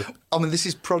glow. I mean, this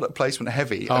is product placement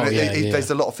heavy. There's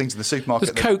a lot of things in the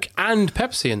supermarket. There's Coke and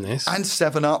Pepsi in this. And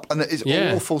 7-Up, and it's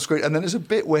all full screen. And then there's a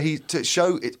bit where to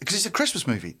show it, because it's a Christmas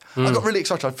movie. I got really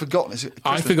excited. I'd forgotten it's a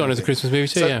Christmas movie. It's a Christmas movie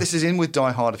too, so this is in with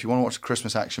Die Hard. If you want to watch a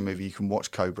Christmas action movie, you can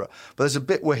watch Cobra. But there's a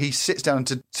bit where he sits down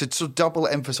to sort of double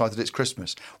emphasise that it's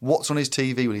Christmas. What's on his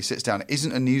TV when he sits down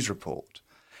isn't a news report.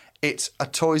 It's a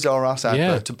Toys R Us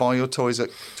advert to buy your toys at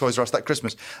Toys R Us that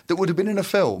Christmas that would have been in a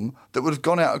film that would have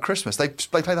gone out at Christmas. They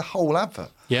play the whole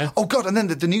advert. Yeah. Oh, God, and then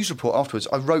the news report afterwards,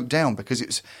 I wrote down because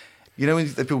it's, you know,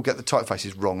 when people get the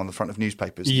typefaces wrong on the front of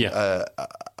newspapers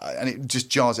and it just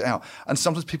jars it out. And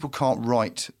sometimes people can't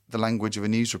write the language of a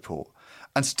news report.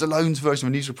 And Stallone's version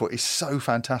of a news report is so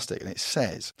fantastic. And it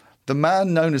says, the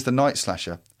man known as the Night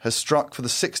Slasher has struck for the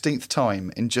 16th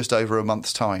time in just over a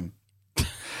month's time.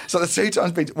 So the 2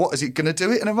 times been, what, is he going to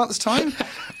do it in a month's time?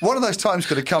 One of those times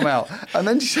could have come out. And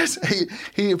then she says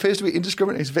he appears to be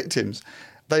indiscriminate in his victims.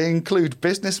 They include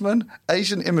businessmen,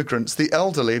 Asian immigrants, the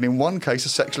elderly, and in one case, a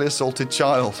sexually assaulted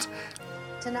child.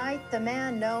 Tonight, the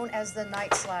man known as the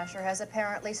Night Slasher has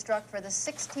apparently struck for the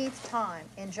 16th time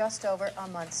in just over a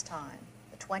month's time.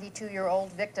 The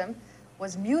 22-year-old victim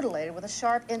was mutilated with a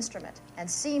sharp instrument and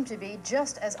seemed to be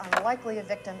just as unlikely a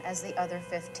victim as the other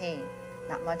 15.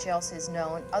 Not much else is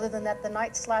known other than that the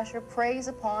Night Slasher preys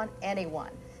upon anyone.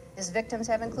 His victims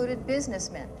have included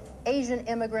businessmen, Asian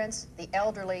immigrants, the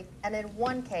elderly, and in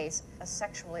one case, a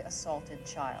sexually assaulted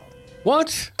child.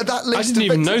 What? That I didn't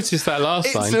even notice that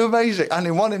last line. It's amazing. And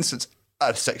in one instance,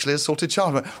 a sexually assaulted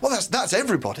child. Well, that's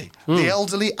everybody. The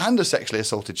elderly and a sexually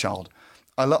assaulted child.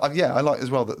 I like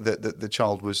as well that the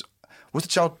child was the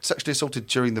child sexually assaulted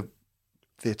during the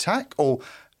attack, or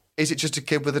is it just a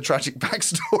kid with a tragic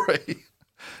backstory?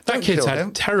 That kid's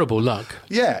had terrible luck.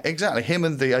 Yeah, exactly. Him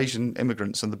and the Asian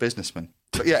immigrants and the businessmen.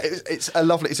 But yeah, it's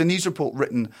a news report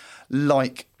written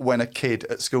like when a kid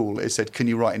at school is said, can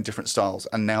you write in different styles?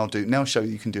 And now show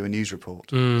you can do a news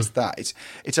report. It's that.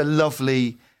 It's a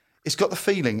lovely, it's got the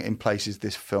feeling in places,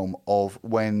 this film, of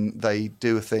when they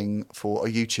do a thing for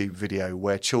a YouTube video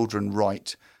where children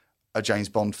write a James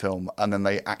Bond film and then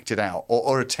they act it out,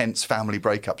 or a tense family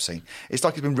breakup scene. It's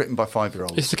like it's been written by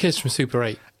 5-year-olds. It's the kids from Super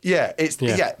 8. Yeah,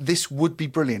 this would be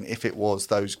brilliant if it was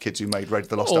those kids who made Raid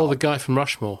the Lost Ark. Or the guy from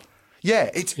Rushmore. Yeah,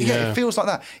 it feels like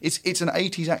that. It's an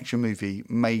 80s action movie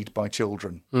made by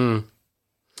children.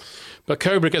 But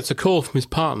Cobra gets a call from his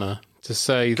partner to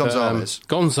say Gonzalez.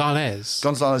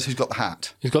 Gonzalez, who's got the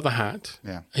hat. He's got the hat.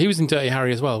 Yeah. He was in Dirty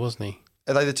Harry as well, wasn't he?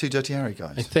 Are they the 2 Dirty Harry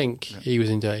guys? I think he was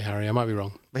in Dirty Harry. I might be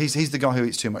wrong. But he's the guy who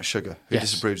eats too much sugar, who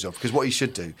disapproves of. Because what he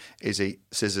should do is eat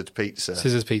scissored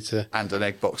pizza. And an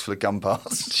egg box full of gum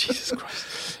bars. Jesus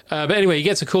Christ. But anyway, he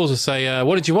gets a call to say,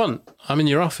 what did you want? I'm in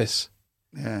your office.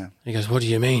 Yeah. He goes, what do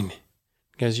you mean?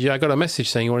 He goes, yeah, I got a message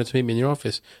saying you wanted to meet me in your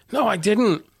office. No, I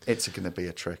didn't. It's going to be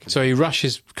a trick. So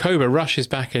Cobra rushes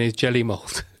back in his jelly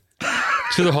mould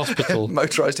to the hospital.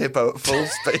 Motorised hippo at full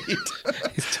speed.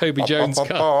 It's Toby Jones'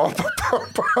 car.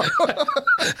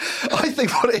 I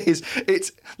think what it is,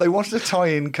 they wanted a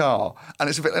tie-in car, and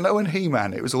it's a bit like, when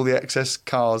He-Man, it was all the excess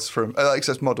cars from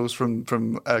excess models from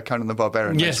Conan the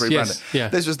Barbarian. Yes. Yeah.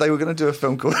 This was, they were going to do a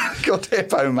film called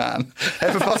Hippo Man,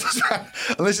 Hippopotamus Man,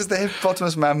 and this is the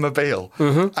Hippopotamus Man mobile,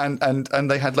 and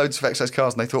they had loads of excess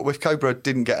cars, and they thought, well, if Cobra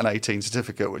didn't get an 18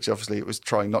 certificate, which obviously it was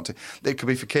trying not to, it could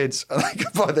be for kids, and they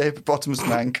could buy the Hippopotamus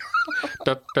Man car.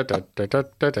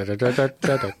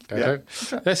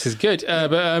 This is good.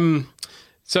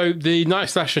 So the Night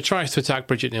Slasher tries to attack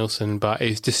Bridget Nielsen, but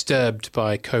is disturbed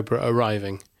by Cobra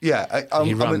arriving. Yeah,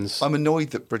 he runs. I'm annoyed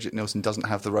that Bridget Nielsen doesn't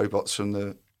have the robots from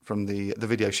the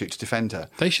video shoot to defend her.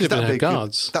 They should have been her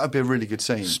guards. That would be a really good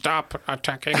scene. Stop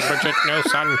attacking Bridget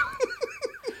Nielsen.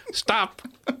 Stop.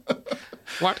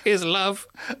 What is love?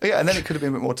 Yeah, and then it could have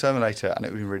been a bit more Terminator, and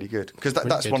it would be really good. Because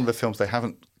that's one of the films they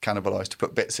haven't cannibalised to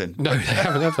put bits in. No, they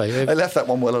haven't, have they? They left that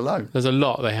one well alone. There's a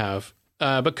lot they have.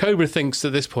 But Cobra thinks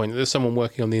at this point that there's someone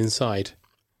working on the inside.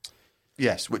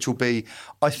 Yes, which will be,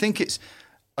 I think it's,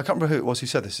 I can't remember who it was who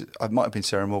said this. It might have been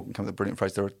Sarah Morgan, come with the brilliant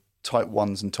phrase, there are type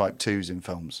 1s and type 2s in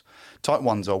films. Type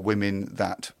 1s are women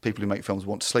that people who make films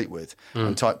want to sleep with,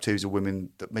 and type 2s are women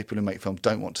that people who make films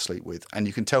don't want to sleep with. And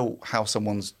you can tell how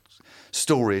someone's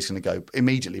story is going to go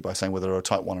immediately by saying whether they're a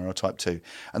type 1 or a type 2.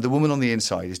 And the woman on the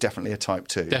inside is definitely a type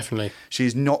 2. Definitely. She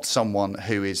is not someone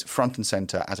who is front and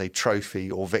centre as a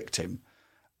trophy or victim.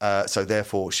 So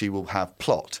therefore she will have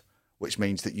plot, which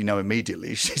means that you know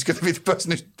immediately she's going to be the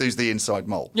person who's the inside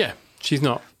mole. Yeah, she's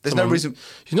not. There's no reason.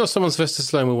 She's not someone Sylvester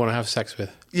Stallone would want to have sex with.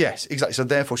 Yes, exactly. So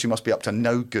therefore she must be up to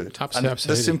no good. Absolutely. And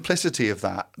the simplicity of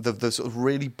that, the sort of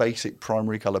really basic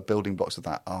primary colour building blocks of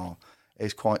that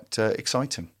is quite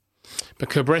exciting. But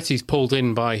Cobretti's pulled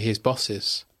in by his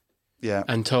bosses. Yeah.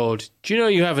 And told, do you know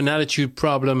you have an attitude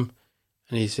problem?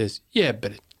 And he says, yeah,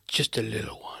 but it's just a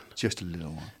little one. Just a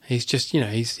little one. He's just, he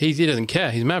doesn't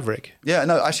care. He's Maverick. Yeah,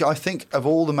 no, actually, I think of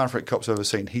all the Maverick cops I've ever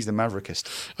seen, he's the Maverickest.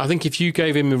 I think if you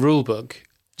gave him a rule book...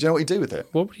 Do you know what he'd do with it?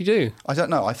 What would he do? I don't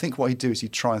know. I think what he'd do is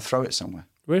he'd try and throw it somewhere.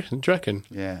 Really? Do you reckon?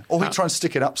 Yeah. Or he'd try and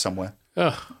stick it up somewhere.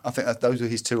 Ugh. I think those are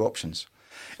his two options.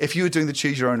 If you were doing the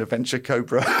Choose Your Own Adventure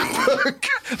Cobra book,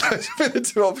 those would be the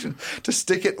two options. To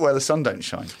stick it where the sun don't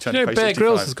shine. Bear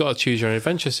Grylls has got a Choose Your Own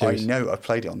Adventure series. I know. I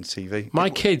played it on the TV. My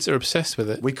kids are obsessed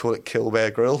with it. We call it Kill Bear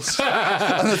Grylls.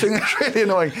 And the thing that's really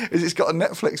annoying is it's got a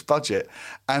Netflix budget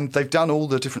and they've done all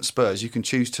the different spurs. You can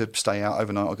choose to stay out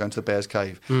overnight or go into the Bear's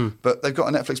Cave. But they've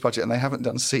got a Netflix budget and they haven't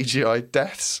done CGI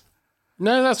deaths.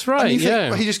 No, that's right,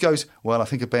 yeah. He just goes, well, I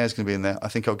think a bear's going to be in there. I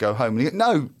think I'll go home. And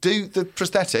no, do the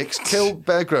prosthetics, kill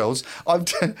Bear Grylls. My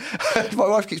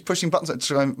wife keeps pushing buttons to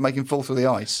try and make him fall through the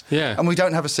ice. Yeah. And we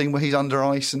don't have a scene where he's under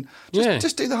ice. And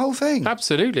just do the whole thing.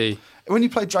 Absolutely. When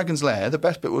you played Dragon's Lair, the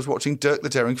best bit was watching Dirk the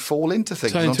Daring fall into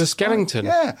things. Turn into a skeleton.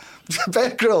 Yeah. Bear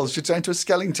Grylls should turn into a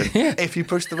skeleton if you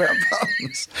push the right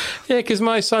buttons. Yeah, because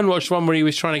my son watched one where he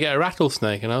was trying to get a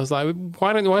rattlesnake, and I was like,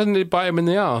 why didn't it bite him in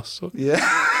the arse?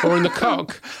 Or in the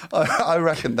cock? I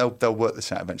reckon they'll work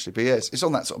this out eventually. But yeah, it's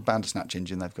on that sort of Bandersnatch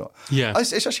engine they've got. Yeah.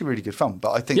 It's actually really good fun.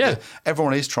 But I think that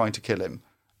everyone is trying to kill him.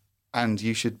 And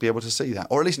you should be able to see that,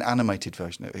 or at least an animated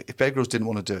version of it. If Bear Grylls didn't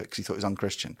want to do it because he thought it was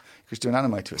unchristian, he could do an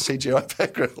animated CGI Bear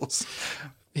Grylls.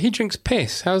 He drinks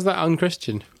piss. How's that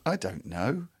unchristian? I don't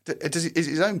know. Is it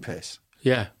his own piss?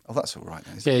 Yeah. Oh, that's all right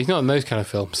then. Yeah, he's not in those kind of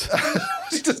films.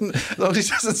 He doesn't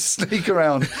sneak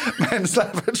around men's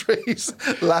laboratories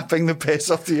lapping the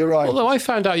piss off the urine. Although I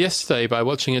found out yesterday by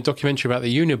watching a documentary about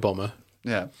the Unabomber.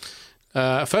 Yeah.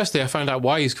 Firstly, I found out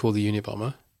why he's called the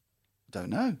Unabomber. Don't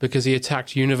know. Because he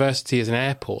attacked universities and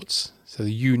airports. So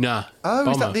the Una. Oh,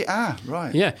 bomber. Is that the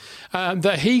right? Yeah.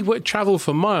 That he would travel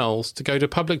for miles to go to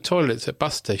public toilets at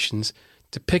bus stations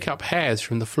to pick up hairs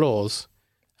from the floors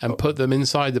and put them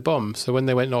inside the bomb. So when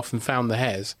they went off and found the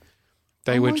hairs,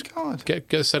 they would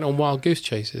get sent on wild goose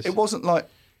chases. It wasn't like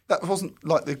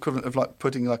the equivalent of like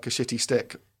putting like a shitty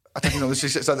stick. I don't know.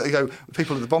 So they go,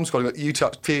 people at the bomb squad go, you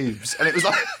touched pubes. And it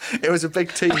was a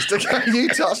big tease to go, you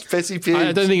touched pissy pubes.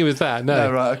 I don't think it was that, no.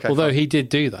 No, right, okay. Although he did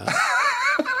do that.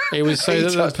 It was so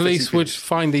that the police would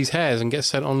find these hairs and get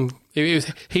sent on. He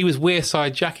was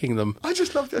Wearside jacking them. I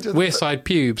just loved it. Wearside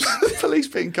pubes. The police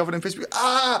being covered in pissy pubes.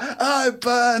 It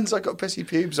burns. I got pissy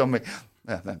pubes on me.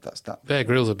 Yeah, that's that. Bear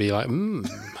Grylls would be like,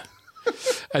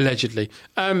 allegedly.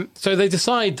 So they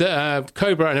decide that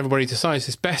Cobra and everybody decides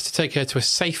it's best to take her to a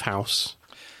safe house.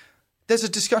 There's a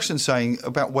discussion saying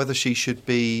about whether she is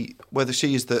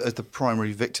the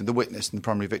primary victim, the witness and the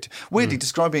primary victim. Weirdly,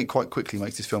 describing it quite quickly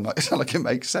makes this film sound like it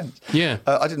makes sense. Yeah.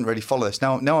 I didn't really follow this.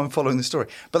 Now I'm following the story.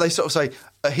 But they sort of say,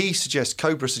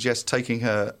 Cobra suggests taking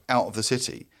her out of the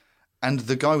city And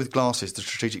the guy with glasses, the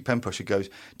strategic pen pusher, goes,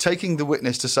 taking the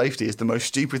witness to safety is the most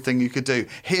stupid thing you could do.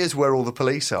 Here's where all the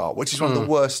police are, which is one of the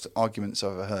worst arguments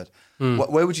I've ever heard.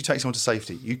 Where would you take someone to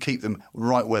safety? You keep them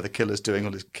right where the killer's doing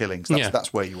all his killings.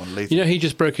 That's where you want to leave them. You know, he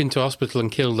just broke into a hospital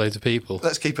and killed loads of people.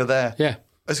 Let's keep her there. Yeah.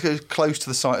 Let's go as close to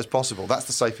the site as possible. That's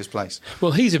the safest place.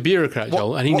 Well, he's a bureaucrat,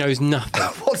 Joel, and he knows nothing.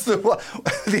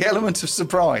 The element of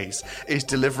surprise is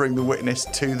delivering the witness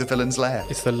to the villain's lair.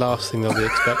 It's the last thing they'll be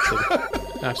expecting.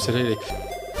 Absolutely.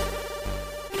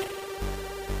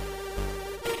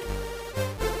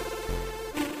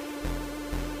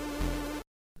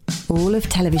 All of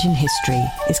television history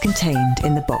is contained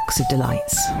in the Box of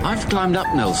Delights. I've climbed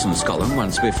up Nelson's column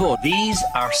once before. These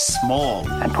are small.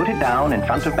 And put it down in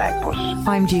front of Bagpuss.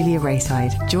 I'm Julia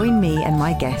Rayside. Join me and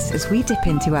my guests as we dip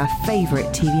into our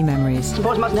favourite TV memories.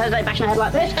 Boys mustn't hesitate bashing a head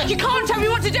like this. You can't tell me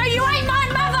what to do. You ain't my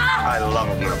mother. I love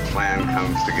it when a plan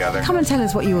comes together. Come and tell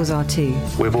us what yours are too.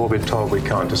 We've all been told we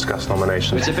can't discuss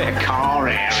nominations. It's a bit of car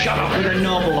air. Shut up with a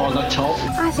novel on the top.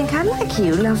 I think I like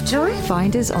you, Lovejoy.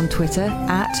 Find us on Twitter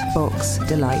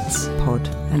 @BoxDelightsPod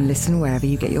and listen wherever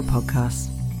you get your podcasts.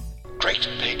 Great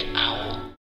Big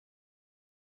Owl.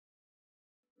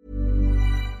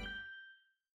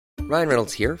 Ryan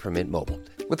Reynolds here from Mint Mobile.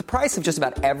 With the price of just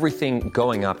about everything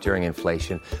going up during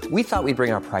inflation, we thought we'd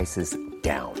bring our prices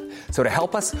down. So to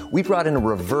help us, we brought in a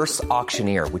reverse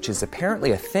auctioneer, which is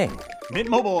apparently a thing. Mint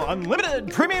Mobile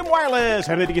Unlimited Premium Wireless.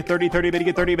 How to get 30, 30, bit to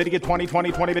get 30, bit to get 20,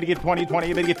 20, 20, bit to get 20,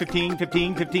 20, bit to get 15,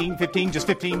 15, 15, 15, just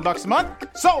 $15 a month?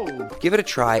 Sold! Give it a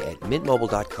try at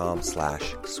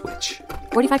mintmobile.com/switch.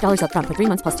 $45 up front for 3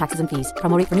 months plus taxes and fees.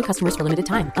 Promo rate for new customers for limited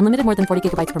time. Unlimited more than 40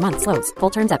 gigabytes per month. Slows full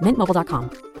terms at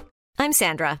mintmobile.com. I'm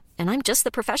Sandra, and I'm just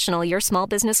the professional your small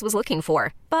business was looking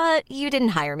for. But you didn't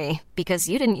hire me because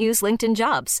you didn't use LinkedIn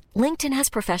Jobs. LinkedIn has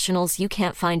professionals you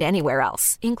can't find anywhere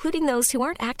else, including those who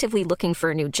aren't actively looking for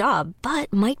a new job,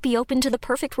 but might be open to the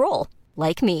perfect role,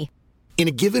 like me. In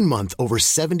a given month, over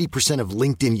 70% of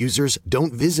LinkedIn users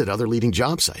don't visit other leading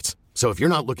job sites. So if you're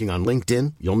not looking on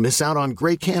LinkedIn, you'll miss out on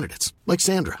great candidates like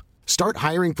Sandra. Start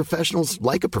hiring professionals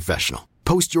like a professional.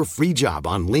 Post your free job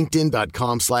on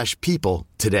linkedin.com/people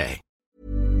today.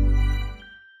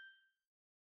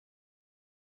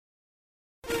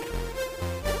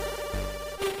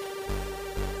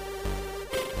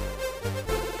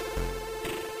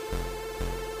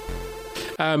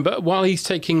 But while he's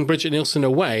taking Bridget Nielsen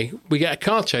away, we get a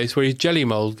car chase where his jelly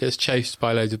mold gets chased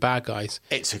by loads of bad guys.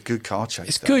 It's a good car chase.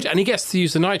 It's good, and he gets to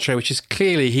use the nitro, which is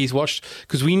clearly he's watched,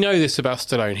 because we know this about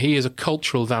Stallone. He is a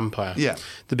cultural vampire. Yeah.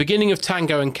 The beginning of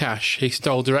Tango and Cash, he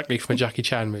stole directly from a Jackie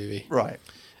Chan movie. Right.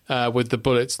 With the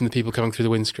bullets and the people coming through the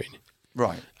windscreen.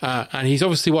 Right. And he's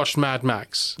obviously watched Mad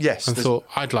Max. Yes. And thought,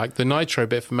 I'd like the nitro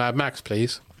bit for Mad Max,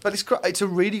 please. But it's a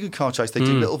really good car chase. They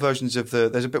do little versions of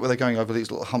there's a bit where they're going over these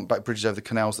little humpback bridges over the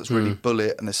canals that's really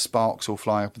bullet, and there's sparks all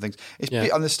flying up and things.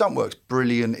 And the stunt work's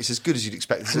brilliant. It's as good as you'd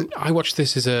expect. I watched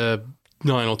this as a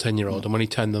 9 or 10-year-old, and when he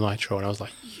turned the nitro on, I was like,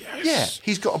 yes. Yeah,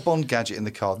 he's got a Bond gadget in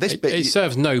the car. It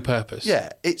serves no purpose. Yeah,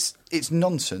 it's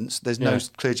nonsense. There's no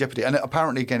clear jeopardy. And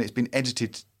apparently, again, it's been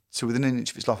edited to within an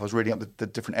inch of its life. I was reading up the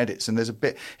different edits, and there's a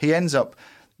bit, he ends up,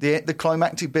 the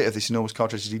climactic bit of this enormous car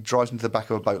chase is he drives into the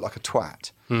back of a boat like a twat.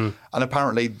 And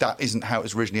apparently that isn't how it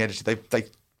was originally edited. They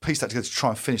pieced that together to try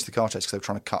and finish the car chase because they were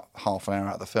trying to cut half an hour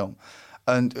out of the film.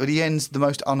 And he ends the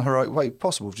most unheroic way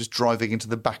possible, just driving into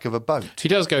the back of a boat. He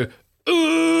does go,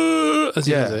 as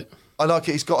he does it. I like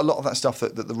it. He's got a lot of that stuff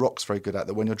that The Rock's very good at,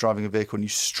 that when you're driving a vehicle and you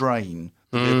strain,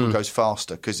 the vehicle goes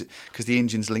faster because the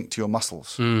engine's linked to your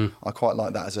muscles. I quite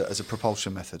like that as a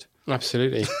propulsion method.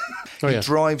 Absolutely. He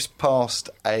drives past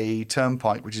a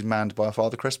turnpike which is manned by a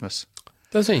Father Christmas.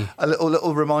 Does he? A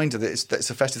little reminder that it's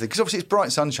a festive thing. Because obviously it's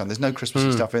bright sunshine. There's no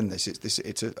Christmassy stuff in this.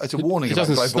 It's a warning about global warming. It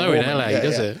doesn't snow in LA,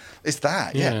 does it? It's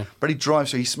that, yeah. But he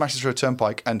drives, so he smashes through a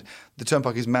turnpike, and the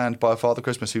turnpike is manned by a Father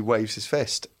Christmas who waves his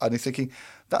fist. And he's thinking,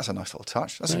 that's a nice little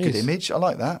touch. That's a good image. I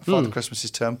like that. Father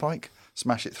Christmas's turnpike.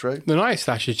 Smash it through. The nice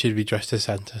Asher should be dressed as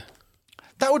Santa.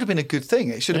 That would have been a good thing.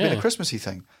 It should have been a Christmassy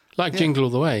thing. Like Jingle All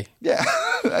the Way. Yeah.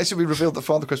 It should be revealed that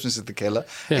Father Christmas is the killer.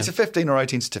 Yeah. It's a 15 or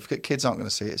 18 certificate. Kids aren't going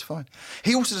to see it. It's fine.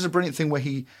 He also does a brilliant thing where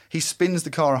he spins the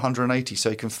car 180 so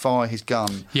he can fire his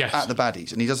gun at the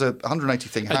baddies. And he does a 180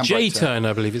 thing. A J-turn,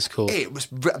 I believe it's called.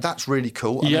 That's really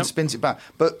cool. And then spins it back.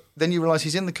 But then you realise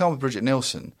he's in the car with Bridget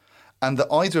Nielsen. and that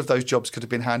either of those jobs could have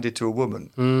been handed to a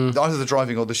woman, either the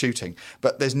driving or the shooting.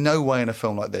 But there's no way in a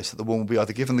film like this that the woman will be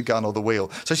either given the gun or the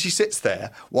wheel. So she sits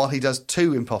there while he does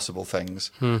two impossible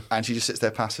things, and she just sits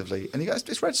there passively. And you go,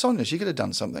 it's Red Sonja. She could have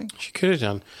done something. She could have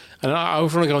done. And I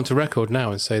want to go on to record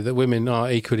now and say that women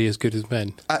are equally as good as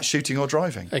men at shooting or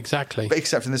driving. Exactly. But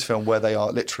except in this film where they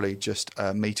are literally just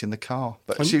meet in the car.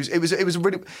 But it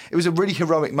was a really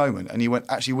heroic moment. And you went,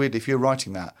 actually, weirdly, if you're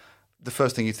writing that, the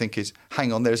first thing you think is,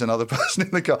 hang on, there's another person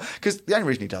in the car. Because the only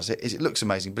reason he does it is it looks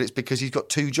amazing, but it's because he's got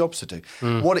two jobs to do.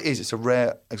 What it is, it's a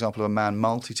rare example of a man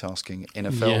multitasking in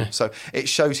a film. Yeah. So it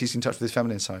shows he's in touch with his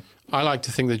feminine side. I like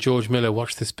to think that George Miller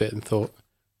watched this bit and thought,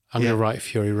 I'm going to write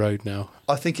Fury Road now.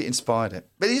 I think it inspired it.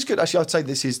 But it is good. Actually, I'd say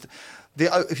this is...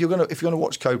 if you're going to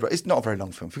watch Cobra, it's not a very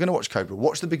long film. If you're going to watch Cobra,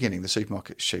 watch the beginning, the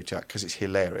supermarket shootout, because it's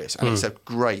hilarious. And it's a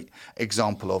great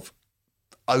example of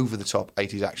over-the-top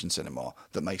 80s action cinema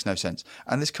that makes no sense.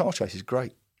 And this car chase is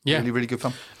great. Yeah. Really, really good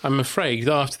fun. I'm afraid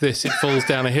that after this, it falls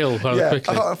down a hill rather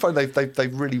quickly. I'm afraid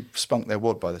they've really spunked their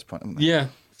wad by this point, haven't they? Yeah.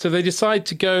 So they decide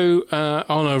to go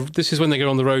this is when they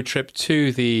go on the road trip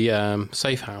to the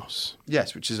safe house.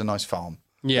 Yes, which is a nice farm.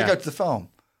 Yeah. They go to the farm.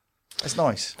 It's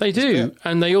nice. They do.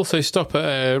 And they also stop at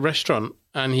a restaurant,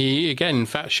 and he, again,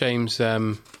 fat shames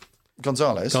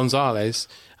Gonzalez,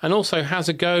 and also has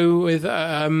a go with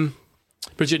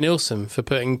Bridget Nielsen for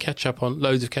putting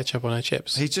loads of ketchup on her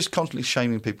chips. He's just constantly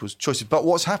shaming people's choices. But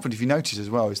what's happened, if you notice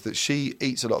as well, is that she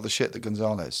eats a lot of the shit that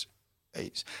Gonzalez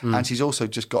eats. And she's also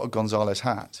just got a Gonzalez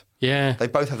hat. Yeah. They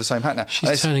both have the same hat now.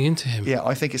 She's turning into him. Yeah,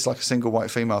 I think it's like a single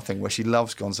white female thing where she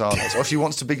loves Gonzalez. Or she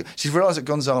wants to be... She's realised that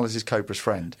Gonzalez is Cobra's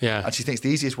friend. Yeah. And she thinks the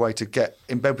easiest way to get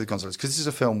in bed with Gonzalez, because this is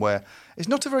a film where... It's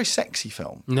not a very sexy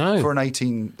film. No. For a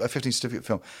 15 certificate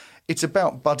film. It's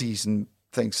about buddies and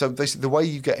things. So the way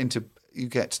you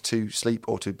get to sleep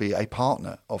or to be a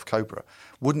partner of Cobra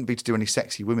wouldn't be to do any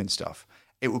sexy women stuff.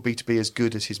 It would be to be as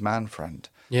good as his man friend.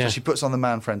 Yeah. So she puts on the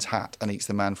man friend's hat and eats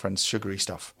the man friend's sugary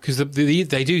stuff. Because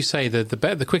they do say that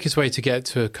the quickest way to get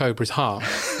to a Cobra's heart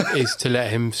is to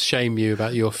let him shame you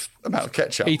about your amount of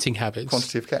ketchup, eating habits,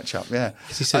 quantity of ketchup. Yeah,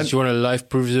 he says, "Do you want a life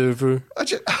preserver?"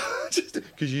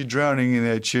 Because you're drowning in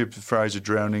the chips, the fries are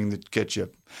drowning in the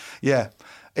ketchup. Yeah.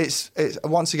 It's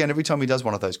once again, every time he does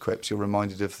one of those quips, you're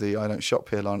reminded of the "I don't shop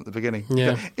here" line at the beginning.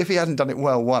 Yeah. If he hadn't done it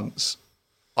well once,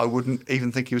 I wouldn't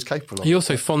even think he was capable of it. He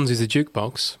also Fonzie's the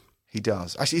jukebox. He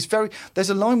does. Actually, there's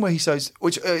a line where he says,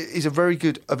 which is a very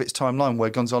good of its time line, where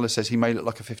Gonzalez says he may look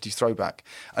like a 50s throwback.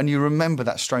 And you remember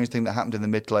that strange thing that happened in the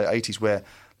mid to late 80s where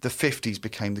the 50s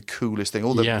became the coolest thing.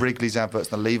 All the Wrigley's adverts,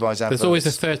 the Levi's adverts. There's always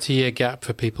a 30-year gap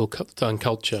for people done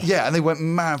culture. Yeah, and they went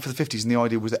mad for the 50s, and the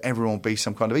idea was that everyone would be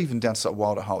some kind of, even down to sort of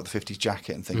Wild at Heart with the 50s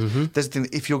jacket and things. Mm-hmm. There's the thing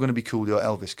that if you're going to be cool, you're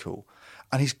Elvis cool.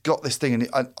 And he's got this thing,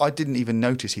 and I didn't even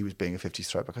notice he was being a 50s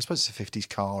throwback. I suppose it's a 50s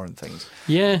car and things.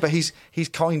 Yeah. But he's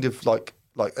kind of like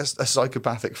a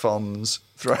psychopathic Fonz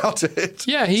throughout it.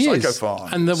 Yeah, he is.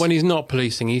 Fonz. And that when he's not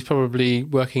policing, he's probably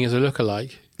working as a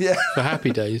lookalike. Yeah. For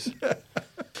Happy Days. Yeah.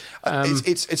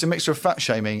 It's a mixture of fat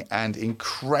shaming and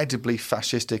incredibly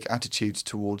fascistic attitudes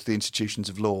towards the institutions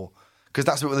of law. Because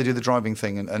that's when they do the driving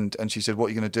thing, and she said, "What are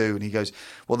you going to do?" And he goes,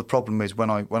 "Well, the problem is when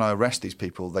I arrest these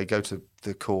people, they go to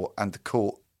the court, and the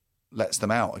court lets them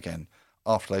out again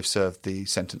after they've served the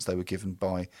sentence they were given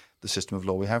by the system of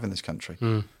law we have in this country."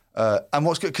 And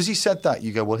what's good, because he said that,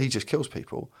 you go, well, he just kills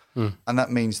people, and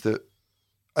that means that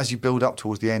as you build up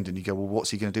towards the end, and you go, well, what's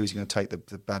he going to do? Is he going to take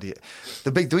the baddie?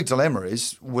 The big dilemma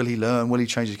is, will he learn? Will he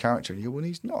change his character? And you go, well,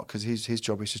 he's not, because his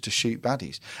job is just to shoot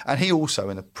baddies, and he also,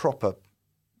 in a proper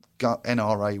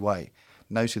NRA way,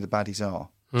 knows who the baddies are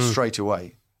straight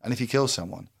away. And if he kills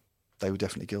someone, they were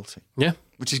definitely guilty. Yeah.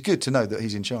 Which is good to know that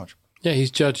he's in charge. Yeah, he's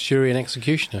judge, jury and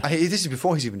executioner. This is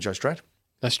before he's even Judge Dredd.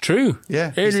 That's true. Yeah.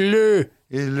 Hello.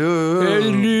 He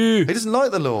doesn't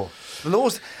like the law. The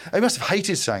laws. He must have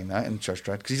hated saying that in Judge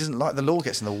Dredd because he doesn't like the law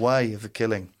gets in the way of the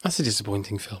killing. That's a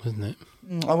disappointing film, isn't it?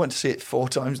 I went to see it 4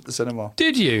 times at the cinema.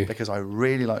 Did you? Because I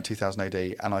really liked 2000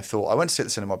 AD, and I thought I went to see it at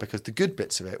the cinema because the good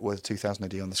bits of it were 2000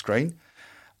 AD on the screen,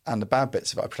 and the bad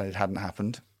bits of it I pretended hadn't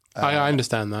happened. I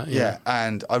understand that. Yeah,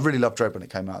 and I really loved Dredd when it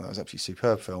came out. That was absolutely a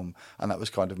superb film, and that was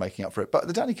kind of making up for it. But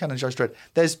the Danny Cannon Judge Dredd,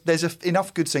 there's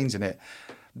enough good scenes in it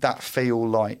that feel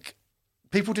like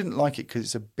people didn't like it because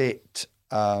it's a bit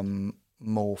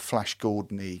more Flash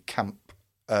Gordon-y camp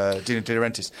De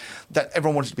Laurentiis, that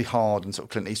everyone wanted to be hard and sort of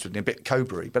Clint Eastwood and a bit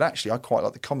Cobra-y, but actually I quite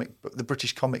like the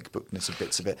British comic bookness of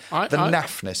bits of it. The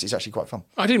naffness is actually quite fun.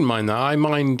 I didn't mind that. I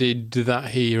minded that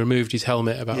he removed his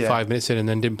helmet about 5 minutes in and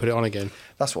then didn't put it on again.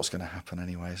 That's what's going to happen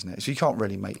anyway, isn't it? So you can't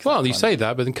really make. Well, you say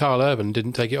that, but then Carl Urban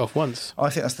didn't take it off once. I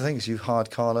think that's the thing, is you've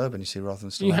hired Carl Urban, you see, rather than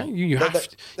Stallone. You have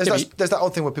to. There's that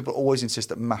odd thing where people always insist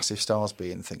that massive stars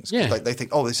be in things. Yeah. They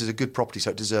think, oh, this is a good property, so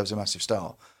it deserves a massive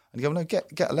star. And you go, no,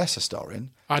 get a lesser star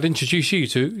in. I'd introduce you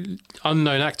to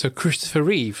unknown actor Christopher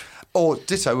Reeve. Or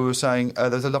ditto, we were saying,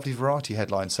 there's a lovely Variety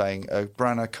headline saying,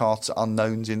 Branagh casts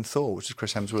unknowns in Thor, which is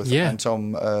Chris Hemsworth and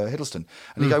Tom Hiddleston.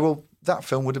 And you go, well, that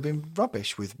film would have been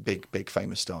rubbish with big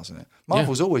famous stars in it.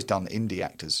 Marvel's always done indie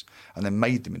actors and then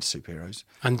made them into superheroes.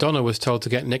 And Donna was told to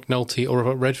get Nick Nolte or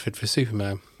Robert Redford for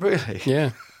Superman. Really? Yeah.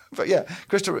 But yeah,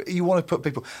 Christopher, you want to put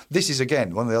people... This is,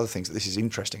 again, one of the other things that this is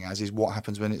interesting as is what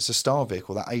happens when it's a star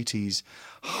vehicle, that 80s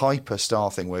hyper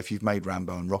star thing where if you've made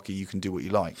Rambo and Rocky, you can do what you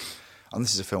like. And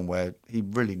this is a film where he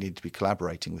really needed to be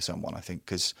collaborating with someone, I think,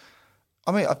 because,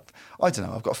 I mean, I don't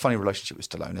know, I've got a funny relationship with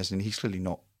Stallone, as in he's clearly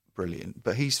not brilliant,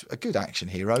 but he's a good action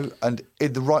hero, and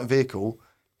in the right vehicle...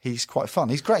 He's quite fun.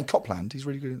 He's great in Copland. He's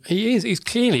really good. He is. He's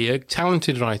clearly a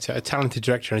talented writer, a talented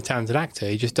director, and a talented actor.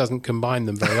 He just doesn't combine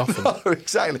them very often. No,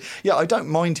 exactly. Yeah, I don't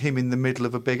mind him in the middle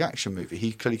of a big action movie.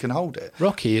 He clearly can hold it.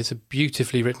 Rocky is a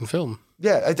beautifully written film.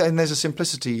 Yeah, and there's a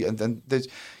simplicity, and then there's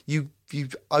you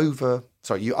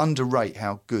underrate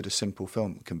how good a simple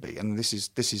film can be, and this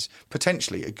is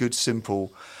potentially a good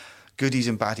simple. Goodies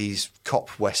and baddies cop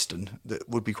western that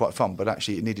would be quite fun, but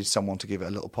actually it needed someone to give it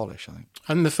a little polish, I think.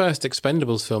 And the first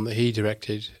Expendables film that he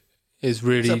directed is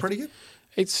really... Is that pretty good?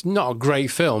 It's not a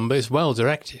great film, but it's well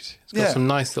directed. It's got some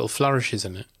nice little flourishes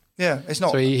in it. Yeah, it's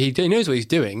not... So he knows what he's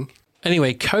doing.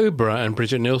 Anyway, Cobra and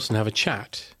Bridget Nielsen have a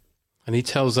chat, and he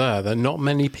tells her that not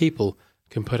many people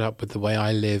can put up with the way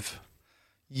I live.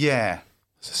 Yeah.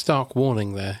 It's a stark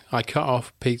warning there. I cut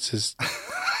off pizzas.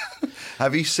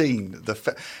 Have you seen the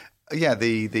fact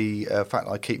that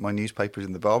I keep my newspapers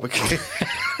in the barbecue?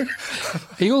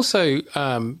 He also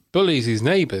bullies his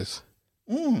neighbours.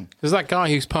 There's that guy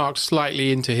who's parked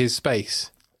slightly into his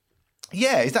space.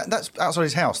 Yeah, that's outside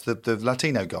his house, the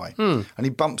Latino guy. And he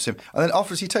bumps him. And then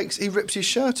afterwards he rips his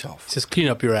shirt off. He says, clean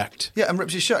up your act. Yeah, and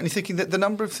rips his shirt. And you're thinking that the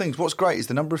number of things, what's great is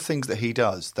the number of things that he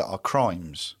does that are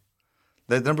crimes.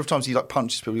 The number of times he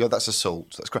punches people, you go, that's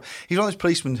assault. That's crime. He's one of those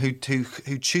policemen who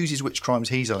chooses which crimes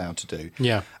he's allowed to do.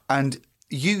 Yeah. And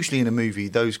usually in a movie,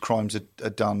 those crimes are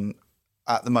done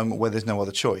at the moment where there's no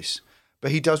other choice.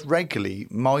 But he does regularly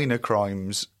minor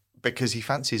crimes because he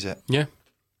fancies it. Yeah.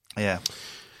 Yeah.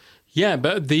 Yeah,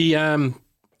 but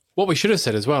what we should have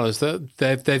said as well is that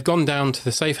they've gone down to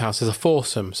the safe house as a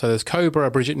foursome. So there's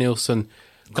Cobra, Bridget Nielsen,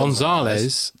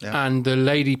 Gonzalez, and the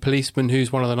lady policeman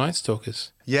who's one of the Night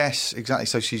Stalkers. Yes, exactly.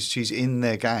 So she's in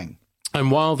their gang.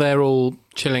 And while they're all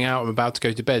chilling out and about to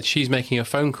go to bed, she's making a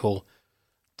phone call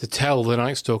to tell the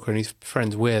Night Stalker and his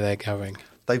friends where they're going.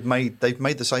 They've made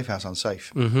the safe house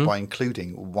unsafe by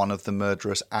including one of the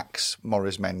murderous Axe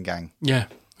Morris Men gang. Yeah,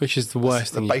 which is the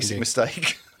worst thing. The basic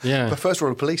mistake. Yeah, but first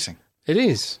rule of policing. It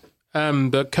is.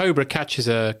 But Cobra catches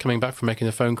her coming back from making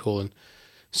the phone call and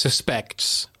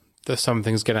suspects that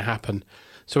something's going to happen.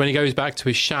 So when he goes back to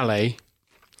his chalet,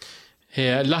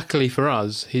 here, luckily for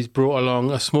us, he's brought along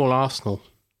a small arsenal.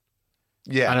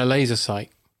 Yeah, and a laser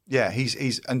sight. Yeah,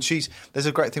 there's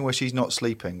a great thing where she's not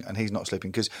sleeping and he's not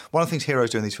sleeping, because one of the things heroes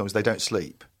do in these films, they don't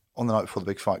sleep on the night before the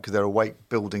big fight because they're awake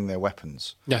building their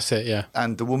weapons. That's it, yeah.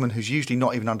 And the woman who's usually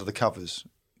not even under the covers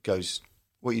goes,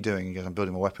 what are you doing? He goes, I'm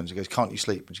building my weapons. He goes, can't you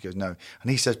sleep? And she goes, no.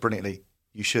 And he says brilliantly,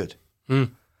 you should. And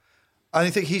I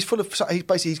think he's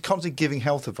constantly giving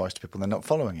health advice to people and they're not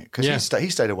following it, because he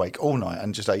stayed awake all night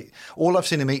and just ate. All I've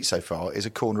seen him eat so far is a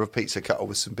corner of pizza cut off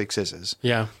with some big scissors.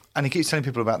 Yeah. And he keeps telling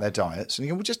people about their diets. And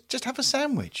you go, well, just have a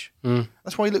sandwich.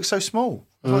 That's why he looks so small.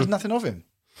 That's why there's nothing of him.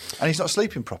 And he's not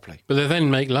sleeping properly. But they then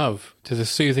make love to the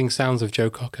soothing sounds of Joe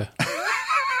Cocker.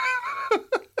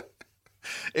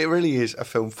 It really is a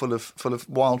film full of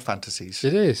wild fantasies.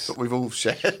 It is. That we've all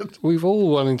shared. We've all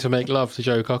wanting to make love to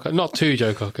Joe Cocker. Not to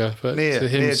Joe Cocker, but to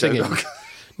him near singing.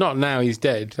 Not now he's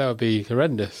dead. That would be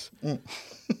horrendous.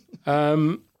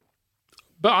 But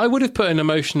I would have put an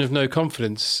emotion of no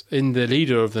confidence in the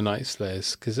leader of the Night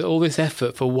Slayers, because all this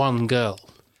effort for one girl.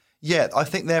 Yeah, I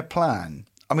think their plan...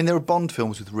 I mean, there are Bond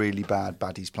films with really bad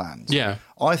baddies plans. Yeah.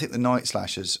 I think the Night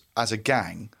Slashers, as a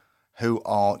gang, who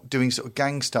are doing sort of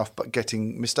gang stuff but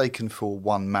getting mistaken for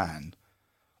one man,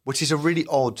 which is a really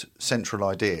odd central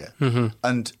idea.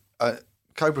 And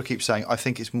Cobra keeps saying, I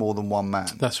think it's more than one man.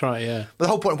 That's right, yeah. But the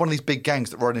whole point of one of these big gangs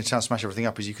that ride into town, smash everything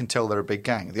up, is you can tell they're a big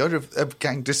gang. The idea of a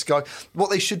gang disguise... What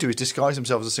they should do is disguise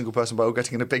themselves as a single person by all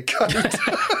getting in a big coat.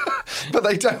 But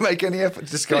they don't make any effort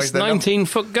to disguise their... This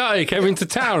 19-foot guy came into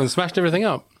town and smashed everything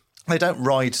up. They don't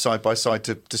ride side by side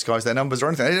to disguise their numbers or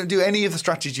anything. They don't do any of the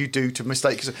strategies you do to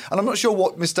mistake. And I'm not sure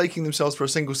what mistaking themselves for a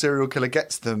single serial killer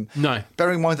gets them. No.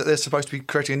 Bearing in mind that they're supposed to be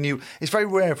creating a new... It's very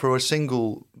rare for a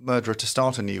single murderer to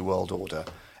start a new world order.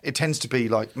 It tends to be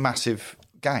like massive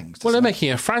gangs. Well, they're making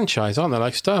a franchise, aren't they?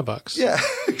 Like Starbucks. Yeah,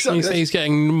 exactly. He's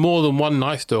getting more than one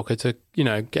Night Stalker to,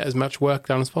 get as much work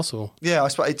done as possible. Yeah, I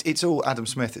suppose it's all Adam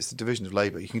Smith. It's the division of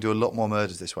labour. You can do a lot more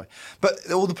murders this way.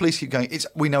 But all the police keep going,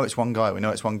 we know it's one guy.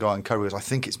 And Cobra goes, I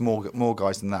think it's more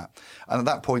guys than that. And at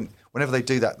that point, whenever they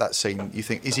do that scene, you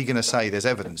think, is he going to say there's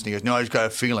evidence? And he goes, no, I just got a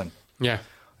feeling. Yeah.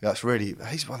 That's really...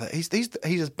 He's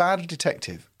as bad a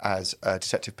detective as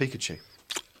Detective Pikachu.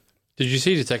 Did you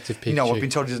see Detective Pikachu? No, I've been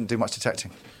told he doesn't do much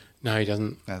detecting. No, he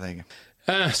doesn't. No, there you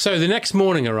go. So the next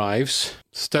morning arrives.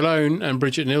 Stallone and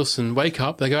Bridget Nielsen wake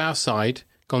up. They go outside.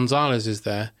 Gonzalez is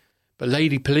there. But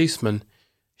Lady Policeman,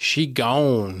 she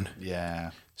gone.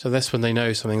 Yeah. So that's when they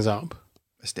know something's up.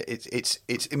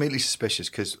 It's immediately suspicious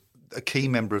because a key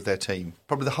member of their team,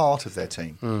 probably the heart of their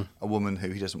team, a woman who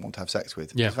he doesn't want to have sex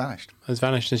with, has vanished. Has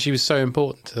vanished, and she was so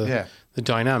important to the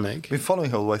dynamic. I've been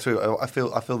following her all the way through. I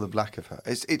feel the black of her.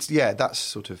 That's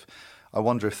sort of. I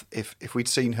wonder if we'd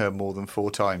seen her more than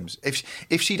 4 times.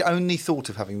 If she'd only thought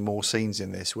of having more scenes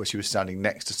in this where she was standing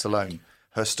next to Stallone,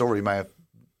 her story may have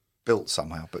built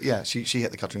somehow. But yeah, she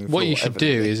hit the cutting room floor. What you should do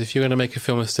is, if you're going to make a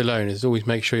film with Stallone, is always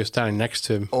make sure you're standing next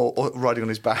to him. Or riding on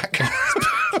his back.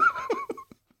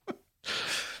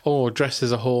 Or dress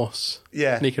as a horse.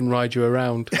 Yeah. And he can ride you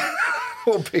around.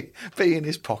 Or be in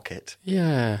his pocket.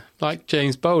 Yeah. Like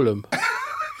James Bolam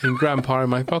in Grandpa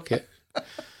in My Pocket.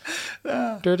 He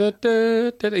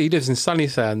lives in Sunny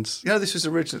Sands. This was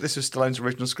Stallone's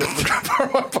original script for Grandpa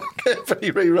in My Pocket, but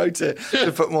he rewrote it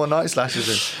to put more night slashes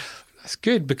in. That's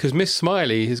good, because Miss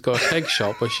Smiley has got a cake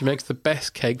shop where she makes the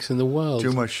best cakes in the world.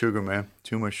 Too much sugar, man.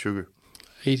 Too much sugar.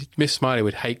 Miss Smiley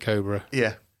would hate Cobra.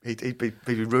 Yeah. He'd be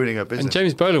ruining her business. And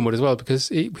James Bolam would as well, because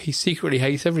he secretly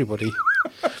hates everybody.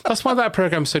 That's why that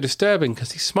programme's so disturbing,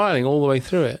 because he's smiling all the way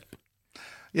through it.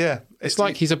 Yeah. It's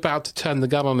like he's about to turn the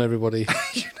gun on everybody.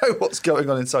 You know what's going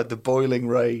on inside the boiling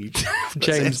rage of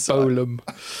James Bolam.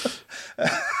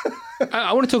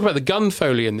 I want to talk about the gun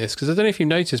foley in this, because I don't know if you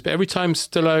noticed, but every time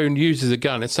Stallone uses a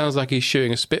gun, it sounds like he's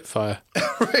shooting a Spitfire.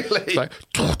 Really? It's like...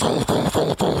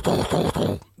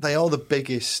 They are the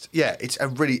biggest... Yeah, it's a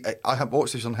really... I have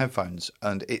watched this on headphones,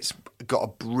 and it's got a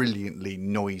brilliantly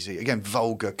noisy, again,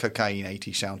 vulgar cocaine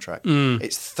 80s soundtrack.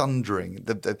 It's thundering.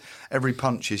 Every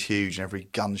punch is huge, and every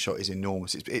gunshot is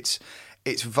enormous.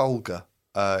 It's vulgar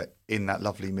in that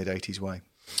lovely mid-80s way.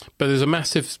 But there's a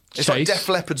massive chase. It's like Def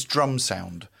Leppard's drum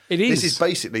sound. It is. This is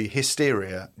basically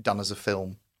Hysteria done as a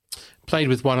film. Played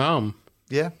with one arm.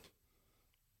 Yeah.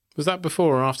 Was that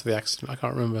before or after the accident? I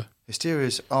can't remember.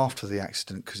 Hysteria's after the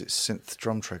accident because it's synth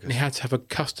drum triggers. And he had to have a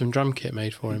custom drum kit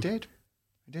made for him. He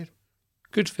did.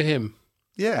 Good for him.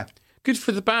 Yeah. Good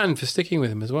for the band for sticking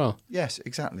with him as well. Yes,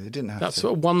 exactly. They didn't have That's to.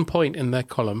 at one point in their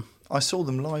column. I saw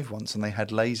them live once and they had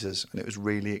lasers and it was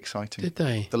really exciting. Did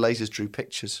they? The lasers drew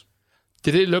pictures.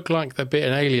 Did it look like the bit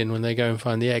in Alien when they go and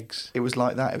find the eggs? It was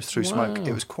like that. It was through smoke.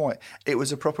 It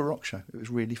was a proper rock show. It was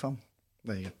really fun.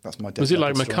 There you go. That's my Was it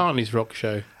like McCartney's rock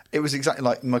show? It was exactly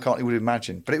like McCartney would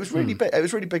imagine. But it was really big. It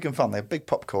was really big and fun. They had big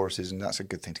pop choruses and that's a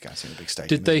good thing to go and see in a big stadium.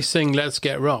 Did they sing Let's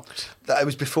Get Rocked? It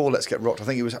was before Let's Get Rocked. I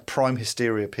think it was a prime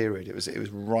Hysteria period. It was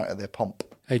right at their pomp.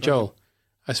 Hey, Joel,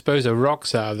 I suppose a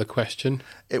rock's out of the question.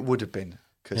 It would have been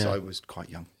because I was quite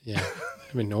young. Yeah, it would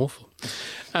have been awful.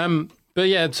 But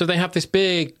yeah, so they have this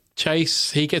big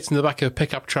chase. He gets in the back of a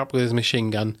pickup truck with his machine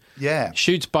gun. Yeah.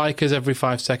 Shoots bikers every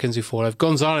 5 seconds who fall over.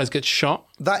 Gonzalez gets shot.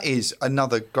 That is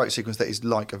another great sequence that is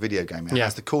like a video game. It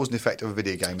has the cause and effect of a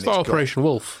video game. It's like Operation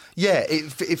Wolf. Yeah,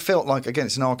 it felt like, again,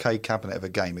 it's an arcade cabinet of a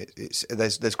game.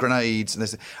 There's grenades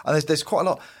and there's quite a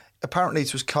lot. Apparently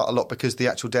it was cut a lot because the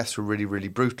actual deaths were really, really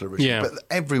brutal originally. Yeah. But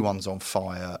everyone's on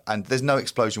fire and there's no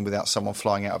explosion without someone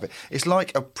flying out of it. It's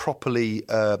like a properly...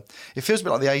 it feels a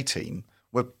bit like the A-Team,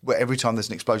 where every time there's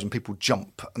an explosion, people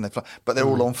jump and they fly, but they're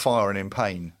all on fire and in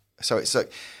pain. So it's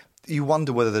like you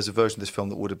wonder whether there's a version of this film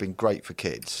that would have been great for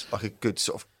kids, like a good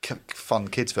sort of fun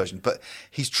kids version. But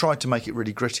he's tried to make it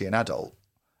really gritty and adult,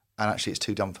 and actually it's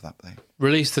too dumb for that thing.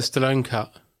 Release the Stallone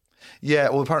cut. Yeah,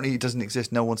 well, apparently it doesn't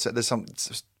exist. No one said there's some.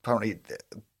 Apparently,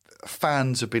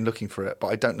 fans have been looking for it, but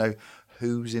I don't know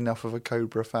who's enough of a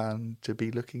Cobra fan to be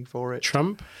looking for it.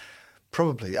 Trump.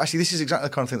 Probably. Actually, this is exactly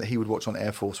the kind of thing that he would watch on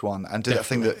Air Force One and do that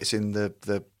thing that is in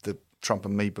the Trump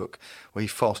and Me book, where he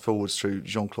fast forwards through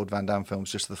Jean-Claude Van Damme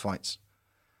films just to the fights.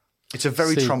 It's a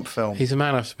very Trump film. He's a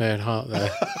man after my own heart,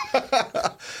 there.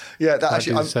 Yeah, that I'd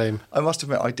do the same. I must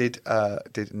admit, I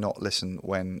did not listen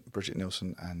when Bridget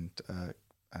Nielsen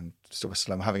and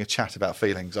Sylvester Stallone were having a chat about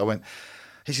feelings. I went,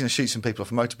 he's going to shoot some people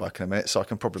off a motorbike in a minute, so I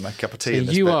can probably make a cup of tea.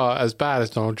 So you are as bad as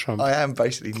Donald Trump. I am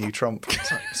basically new Trump.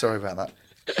 Sorry about that.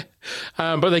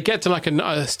 But they get to like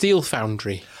a steel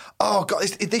foundry. Oh, God,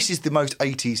 this is the most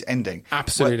 80s ending.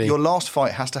 Absolutely. Your last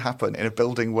fight has to happen in a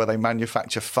building where they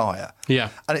manufacture fire. Yeah.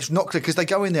 And it's not clear, because they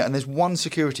go in there and there's one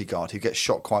security guard who gets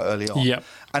shot quite early on. Yeah.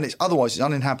 And otherwise it's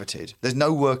uninhabited. There's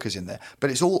no workers in there.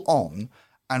 But it's all on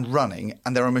and running,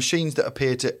 and there are machines that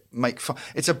appear to make fire.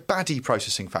 It's a baddie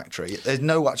processing factory. There's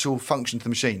no actual function to the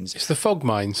machines. It's the fog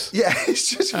mines. Yeah, it's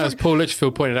just... As Paul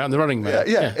Litchfield pointed out in The Running Man.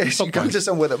 Yeah. You go to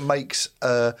somewhere that makes...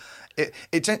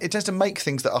 It tends to make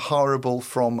things that are hireable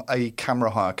from a camera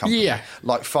hire company,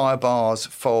 like fire bars,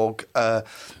 fog.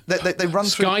 They run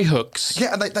through sky hooks.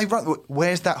 Yeah, and they run.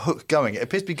 Where's that hook going? It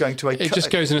appears to be going to It just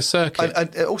goes in a circuit.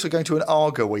 And also going to an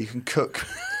Argo where you can cook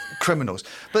criminals.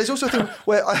 But there's also a thing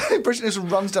where Bridget Nielsen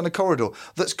runs down a corridor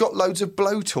that's got loads of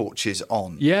blowtorches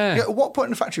on. Yeah. At what point in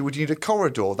the factory would you need a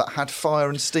corridor that had fire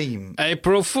and steam?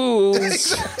 April Fools.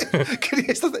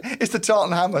 It's the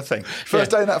Tartan Hammer thing.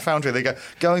 First day in that foundry, they go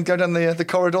down the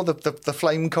corridor, the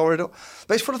flame corridor.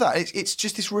 But it's full of that. It's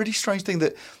just this really strange thing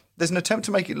that there's an attempt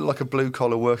to make it look like a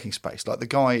blue-collar working space. Like the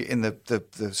guy in the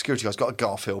security guy's got a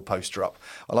Garfield poster up.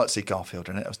 I like to see Garfield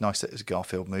in it. It was nice that it was a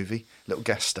Garfield movie, little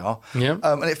guest star. Yeah.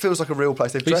 And it feels like a real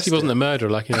place. They've At least dressed he wasn't it. a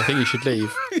murderer. I think you should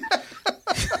leave.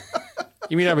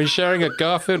 You mean I've been sharing a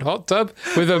Garfield hot tub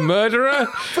with a murderer?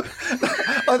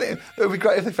 I think it would be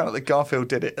great if they found out that Garfield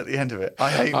did it at the end of it.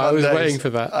 I hate Mondays. I was waiting for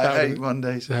that. I hate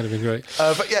Mondays. That would have been great.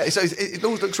 But yeah, so it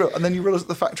always looks real. And then you realise that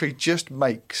the factory just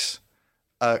makes...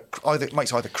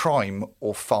 either crime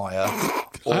or fire.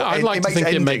 Or I'd like to think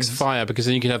it makes fire, because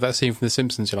then you can have that scene from The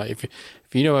Simpsons. You're like,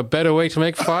 if you know a better way to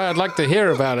make fire, I'd like to hear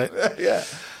about it. Yeah.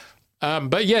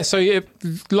 But yeah, so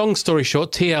long story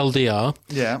short, TLDR.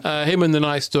 Yeah. Him and the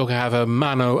Night Stalker have a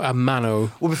mano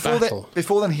Well, battle.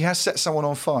 before then, he has set someone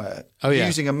on fire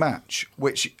using a match,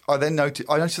 which I then noticed.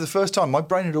 I noticed for the first time. My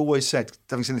brain had always said,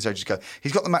 having seen this ages ago,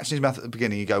 he's got the match in his mouth at the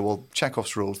beginning. You go, well,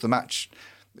 Chekhov's rules. The match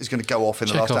is going to go off in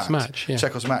the last act.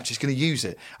 Chekhov's match. He's going to use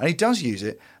it. And he does use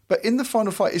it. But in the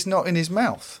final fight, it's not in his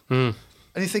mouth. Mm.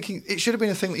 And you're thinking, it should have been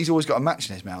a thing that he's always got a match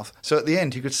in his mouth. So at the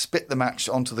end, he could spit the match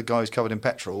onto the guy who's covered in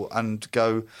petrol and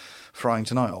go frying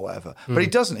tonight or whatever. But he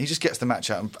doesn't. He just gets the match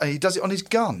out and he does it on his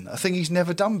gun, a thing he's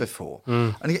never done before.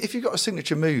 And if you've got a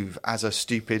signature move as a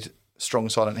stupid, strong,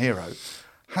 silent hero,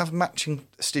 have matching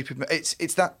stupid...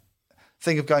 It's that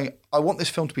thing of going, I want this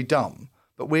film to be dumb,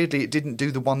 but weirdly, it didn't do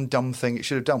the one dumb thing it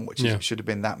should have done, which is it should have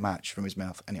been that match from his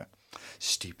mouth. Anyway,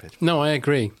 stupid. No, I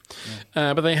agree.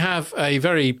 Yeah. But they have a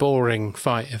very boring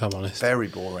fight, if I'm honest. Very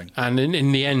boring. And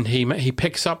in the end, he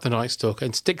picks up the Night Stalker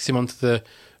and sticks him onto the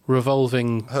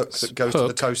revolving hook that goes to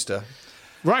the toaster.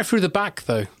 Right through the back,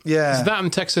 though. Yeah. It's that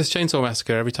and Texas Chainsaw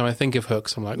Massacre. Every time I think of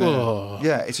hooks, I'm like, oh.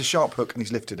 Yeah, it's a sharp hook and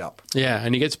he's lifted up. Yeah,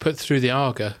 and he gets put through the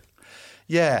Arga.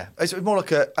 Yeah, it's more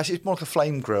like a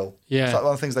flame grill. Yeah, it's like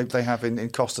one of the things they have in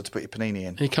Costa to put your panini in.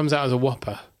 And he comes out as a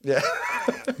whopper. Yeah,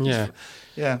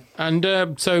 yeah. And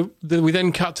so we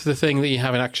then cut to the thing that you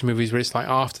have in action movies where it's like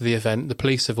after the event, the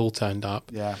police have all turned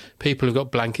up. Yeah, people have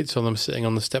got blankets on them sitting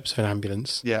on the steps of an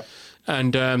ambulance. Yeah,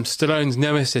 and Stallone's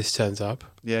nemesis turns up.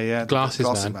 Yeah, glasses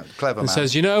man, clever and man,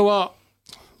 says, "You know what?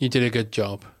 You did a good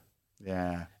job.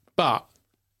 Yeah, but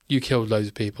you killed loads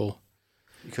of people."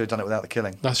 You could have done it without the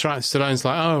killing. That's right. Stallone's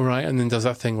like, oh, right, and then does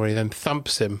that thing where he then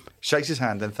thumps him. Shakes his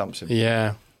hand, then thumps him.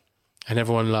 Yeah, and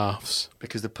everyone laughs.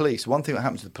 Because the police, one thing that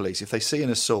happens to the police, if they see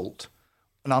an assault,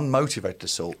 an unmotivated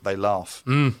assault, they laugh.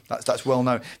 That's well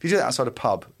known. If you do that outside a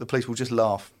pub, the police will just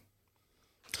laugh.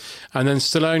 And then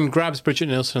Stallone grabs Bridget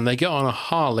Nielsen and they get on a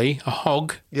Harley, a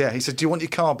hog. Yeah, he said, do you want your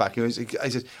car back? He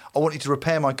said, I want you to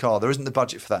repair my car. There isn't the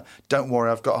budget for that. Don't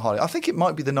worry, I've got a Harley. I think it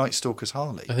might be the Night Stalker's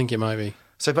Harley. I think it might be.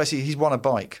 So basically, he's won a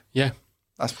bike. Yeah.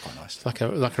 That's quite nice. It's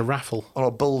like a raffle. Or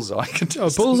a bullseye contestant. Oh,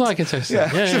 a bullseye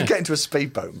contestant. Yeah. Should get into a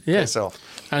speedboat and piss off.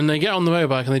 And they get on the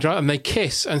motorbike and they drive and they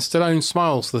kiss and Stallone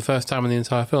smiles for the first time in the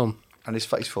entire film. And his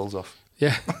face falls off.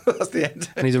 Yeah. That's the end.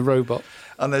 And he's a robot.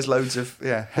 And there's loads of,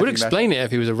 would explain it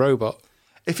if he was a robot.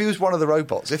 If he was one of the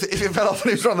robots, if it fell off and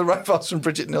he was one of the robots from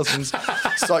Bridget Nielsen's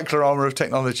cyclorama of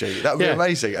technology, that would be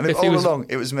amazing. And if all along,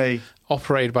 it was me.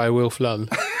 Operated by Wilf Lunn.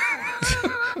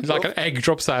 Like an egg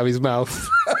drops out of his mouth.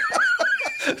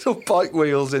 little bike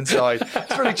wheels inside.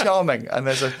 It's really charming. And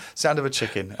there's a sound of a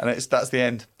chicken, and that's the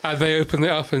end. And they open it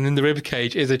up, and in the rib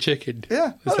cage is a chicken.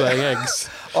 Yeah. It's laying eggs.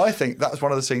 I think that's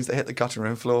one of the scenes that hit the cutting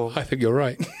room floor. I think you're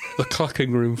right. The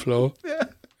clucking room floor. Yeah.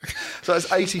 So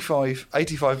it's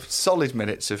 85 solid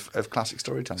minutes of classic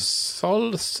storytelling.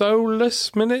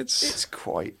 Soulless minutes? It's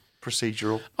quite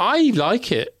procedural. I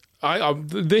like it.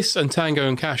 This and Tango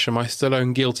and Cash are my still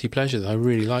own guilty pleasures. I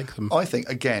really like them. I think,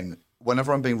 again,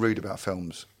 whenever I'm being rude about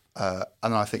films, and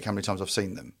I think how many times I've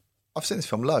seen them, I've seen this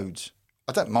film loads.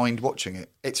 I don't mind watching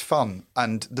it. It's fun.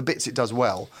 And the bits it does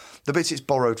well, the bits it's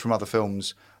borrowed from other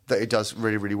films that it does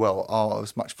really, really well are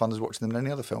as much fun as watching them in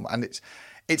any other film. And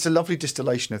it's a lovely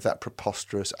distillation of that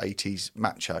preposterous 80s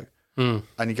macho. And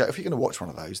you go, if you're going to watch one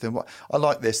of those, then what? I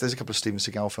like this. There's a couple of Steven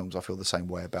Seagal films I feel the same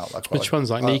way about. Which one's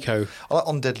like Nico? I like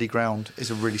On Deadly Ground is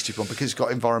a really stupid one because it's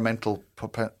got environmental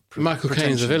Michael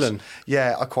Caine's a villain.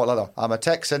 Yeah, I quite like that. I'm a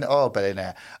Texan,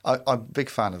 billionaire. I'm a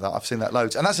big fan of that. I've seen that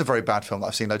loads. And that's a very bad film that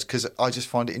I've seen loads because I just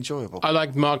find it enjoyable. I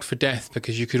like Marked for Death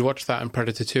because you could watch that and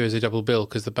Predator 2 as a double bill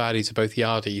because the baddies are both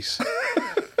Yardies.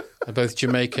 They're both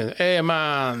Jamaican. Hey,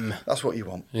 man. That's what you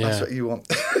want. Yeah. That's what you want.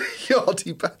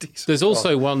 Yardy baddies. There's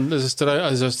also one, there's a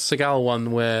Seagal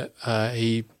one where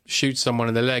he shoots someone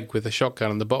in the leg with a shotgun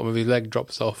and the bottom of his leg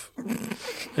drops off. And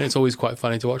it's always quite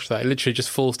funny to watch that. It literally just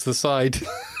falls to the side.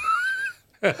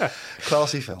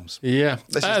 Classy films. Yeah.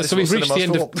 So we've reached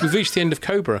the end of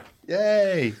Cobra.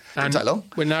 Yay. Didn't take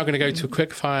long. We're now going to go to a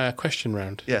quick fire question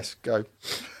round. Yes, go.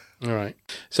 All right.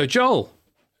 So Joel,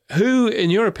 who in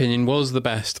your opinion was the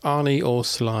best, Arnie or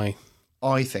Sly?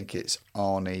 I think it's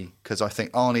Arnie because I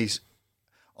think Arnie's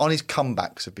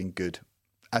comebacks have been good,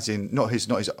 as in not his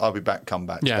I'll be back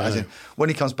comebacks, but as in when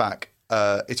he comes back,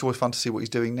 it's always fun to see what he's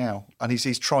doing now, and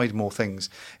he's tried more things.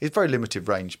 He's very limited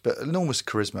range, but enormous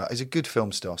charisma. He's a good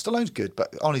film star. Stallone's good,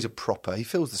 but Arnie's a proper. He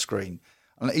fills the screen,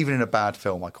 and even in a bad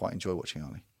film, I quite enjoy watching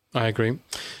Arnie. I agree.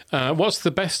 What's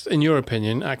the best, in your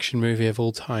opinion, action movie of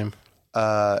all time?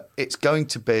 It's going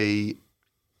to be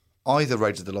either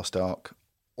Raiders of the Lost Ark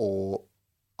or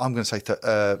I'm going to say,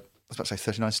 I was about to say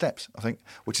 39 Steps, I think,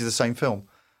 which is the same film.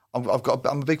 I'm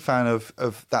a big fan of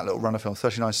that little runner film,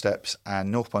 39 Steps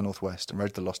and North by Northwest and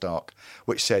Raiders of the Lost Ark,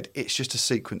 which said it's just a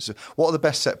sequence of what are the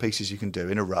best set pieces you can do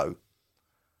in a row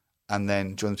and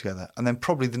then join them together. And then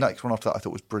probably the next one after that I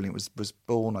thought was brilliant was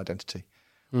Bourne Identity,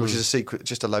 which is a sequence,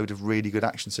 just a load of really good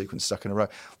action sequences stuck in a row.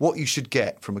 What you should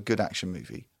get from a good action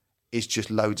movie is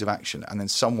just loads of action, and then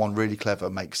someone really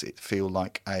clever makes it feel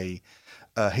like a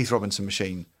Heath Robinson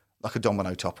machine, like a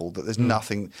domino topple, that there's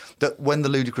nothing, that when the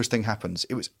ludicrous thing happens,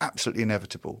 it was absolutely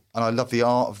inevitable. And I love the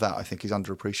art of that, I think, is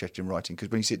underappreciated in writing, because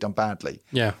when you see it done badly,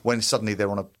 when suddenly they're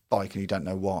on a bike and you don't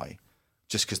know why,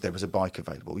 just because there was a bike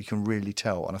available, you can really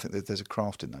tell, and I think that there's a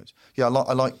craft in those. Yeah,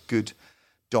 I like good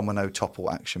domino topple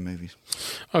action movies.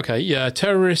 Okay, yeah,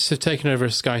 terrorists have taken over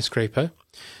a skyscraper.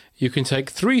 You can take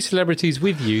 3 celebrities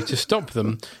with you to stop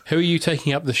them. Who are you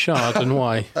taking up the Shard and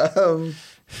why? The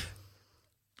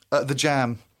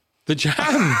Jam. The Jam?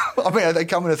 I mean, they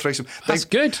come in a threesome. That's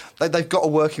good. They've got a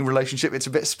working relationship. It's a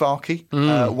bit sparky.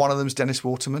 One of them's Dennis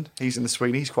Waterman. He's in the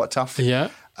Sweeney. He's quite tough. Yeah.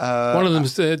 One of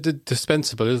them's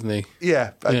dispensable, isn't he?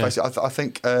 Yeah. Basically, I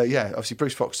think, obviously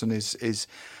Bruce Foxton is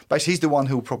basically, he's the one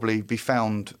who will probably be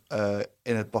found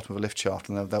in the bottom of a lift shaft,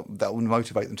 and that will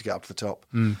motivate them to get up to the top.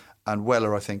 And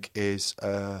Weller, I think, is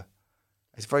a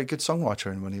very good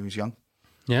songwriter when he was young,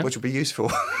 which would be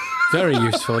useful. Very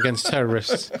useful against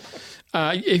terrorists.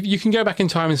 If you can go back in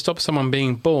time and stop someone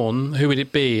being born, who would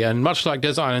it be? And much like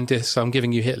Desert Island Discs, I'm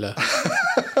giving you Hitler.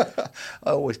 I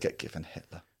always get given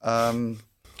Hitler.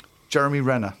 Jeremy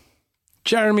Renner.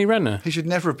 Jeremy Renner? He should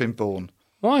never have been born.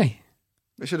 Why?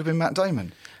 It should have been Matt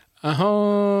Damon.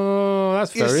 Oh,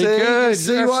 that's very good.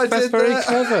 See what I did there? That's very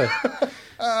clever.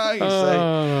 You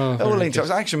see. All linked up.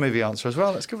 It's an action movie answer as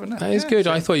well. That's good, isn't it? That is good.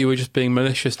 I thought you were just being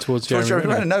malicious towards Jeremy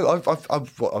Renner. No, I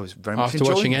was very much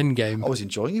enjoying watching Endgame. I was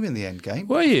enjoying him in the Endgame.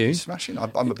 Were you? He's smashing.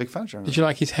 I'm a big fan of Jeremy Renner. Did you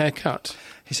like his haircut?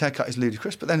 His haircut is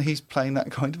ludicrous, but then he's playing that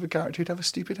kind of a character who'd have a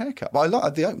stupid haircut. But I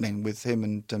like the opening with him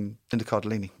and Linda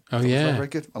Cardellini. Oh, yeah. Very, very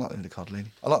good. I like Linda Cardellini.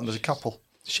 I like them as a couple.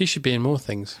 She should be in more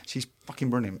things. She's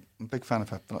fucking brilliant. I'm a big fan of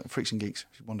her. Like Freaks and Geeks.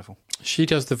 She's wonderful. She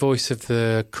does the voice of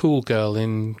the cool girl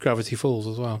in Gravity Falls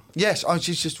as well. Yes,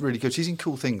 she's just really good. She's in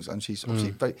Cool Things, and she's obviously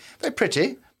very, very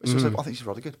pretty. But also, I think she's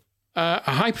rather good.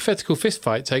 A hypothetical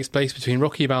fistfight takes place between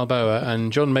Rocky Balboa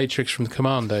and John Matrix from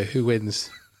Commando. Who wins?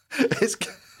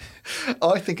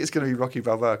 I think it's going to be Rocky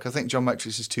Balboa because I think John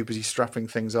Matrix is too busy strapping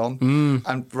things on,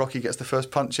 and Rocky gets the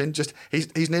first punch in. Just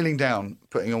he's kneeling down,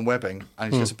 putting on webbing,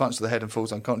 and he gets a punch to the head and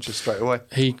falls unconscious straight away.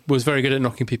 He was very good at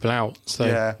knocking people out. So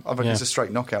yeah, I think it's a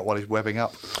straight knockout while he's webbing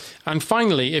up. And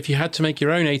finally, if you had to make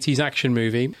your own 80s action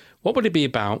movie, what would it be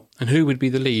about, and who would be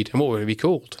the lead, and what would it be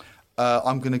called?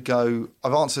 I'm going to go.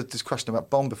 I've answered this question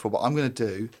about Bond before, but I'm going to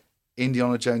do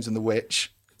Indiana Jones and the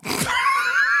Witch.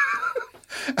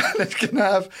 And it's going to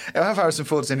have Harrison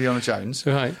Ford as Indiana Jones,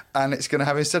 right? And it's going to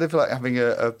have, instead of like having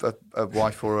a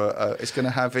wife or it's going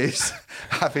to have his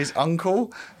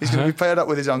uncle. He's going to be paired up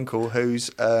with his uncle, who's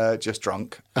just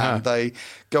drunk, and they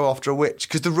go after a witch.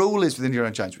 Because the rule is with Indiana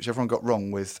Jones, which everyone got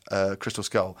wrong with Crystal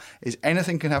Skull, is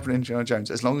anything can happen in Indiana Jones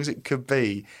as long as it could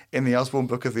be in the Osborne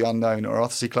Book of the Unknown or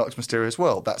Arthur C. Clarke's Mysterious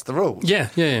World. That's the rule. Yeah.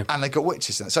 And they got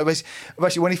witches in it. So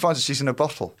basically, when he finds her, she's in a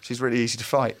bottle. She's really easy to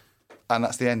fight, and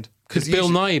that's the end. Because Bill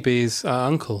Nighy be his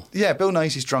uncle. Yeah, Bill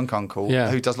Nighy's his drunk uncle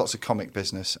who does lots of comic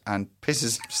business and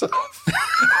pisses himself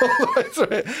all the way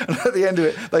through it. And at the end of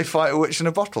it, they fight a witch in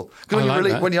a bottle.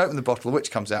 Because when you open the bottle, the witch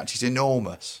comes out and she's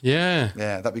enormous. Yeah.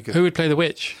 Yeah, that'd be good. Who would play the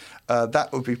witch?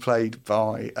 That would be played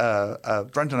by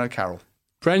Brendan O'Carroll.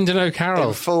 Brendan O'Carroll.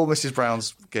 In full Mrs.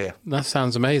 Brown's gear. That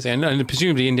sounds amazing. And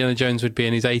presumably Indiana Jones would be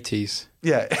in his 80s.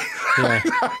 Yeah.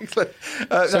 Exactly.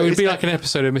 So it would be like an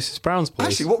episode of Mrs. Brown's Boys.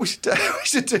 Actually, what we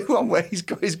should do one where he's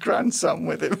got his grandson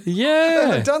with him. Yeah. They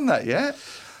haven't done that yet.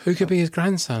 Who could be his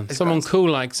grandson? Someone cool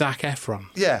like Zac Efron.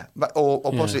 Yeah, or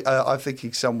possibly, I'm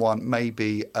thinking someone,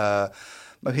 maybe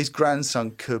his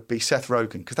grandson could be Seth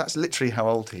Rogen, because that's literally how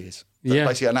old he is.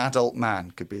 Basically, an adult man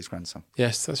could be his grandson.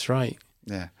 Yes, that's right.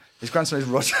 Yeah. His grandson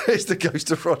is the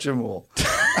ghost of Roger Moore.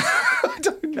 I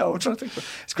don't know. I'm trying to think.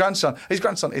 His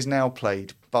grandson is now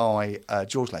played by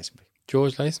George Lazenby.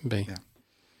 George Lazenby. Yeah.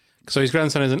 So his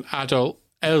grandson is an adult,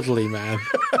 elderly man.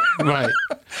 Right.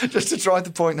 Just to drive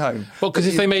the point home. Well, because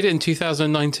if they made it in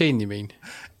 2019, you mean?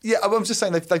 Yeah, I'm just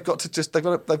saying they've got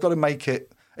to make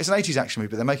it. It's an 80s action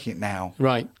movie, but they're making it now.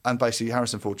 Right. And basically,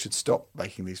 Harrison Ford should stop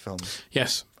making these films.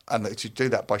 Yes. And they should do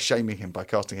that by shaming him, by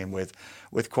casting him with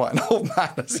quite an old man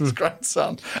as his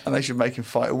grandson. And they should make him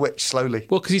fight a witch slowly.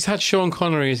 Well, because he's had Sean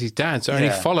Connery as his dad, so it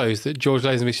only follows that George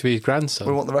Lazenby should be his grandson.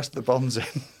 We want the rest of the Bonds in.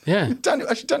 Yeah.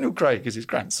 Daniel Craig is his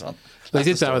grandson. They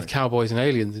did that with Cowboys and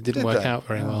Aliens. It didn't work out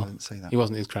very well. I didn't see that. He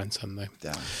wasn't his grandson, though.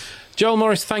 Damn. Joel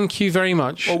Morris, thank you very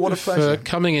much for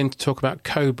coming in to talk about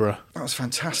Cobra. That was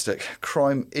fantastic.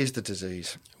 Crime is the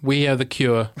disease. We are the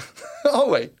cure. Oh,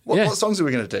 wait. What songs are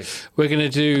we going to do? We're going to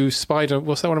do what's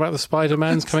that one about the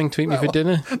Spider-Man's coming to eat me for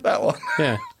dinner? That one.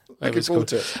 Yeah. Looking forward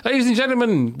to it. Ladies and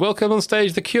gentlemen, welcome on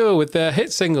stage The Cure with their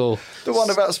hit single. The one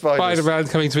about spiders. Spider-Man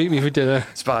coming to eat me for dinner.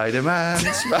 Spider-Man.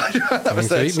 Coming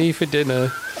to eat me for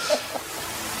dinner.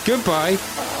 Goodbye.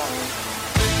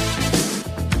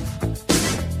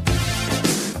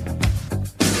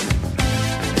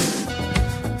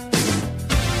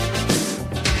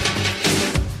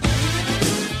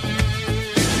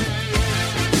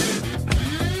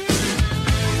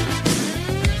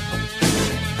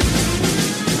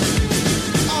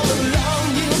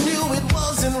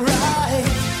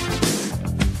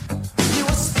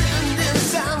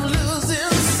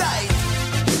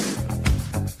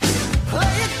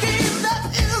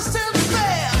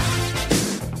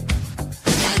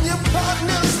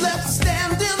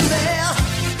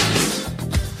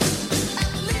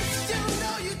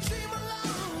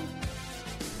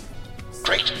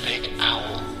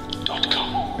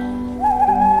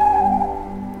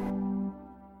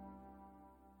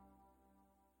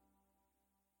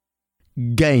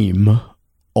 Game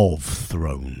of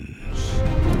Thrones.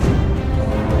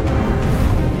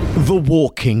 The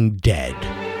Walking Dead.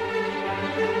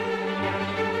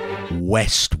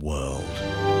 Westworld.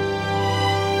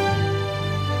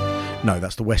 No,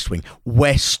 that's the West Wing.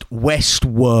 Westworld.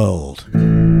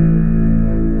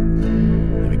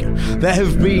 There we go. There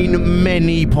have been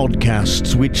many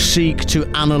podcasts which seek to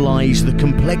analyse the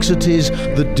complexities,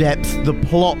 the depth, the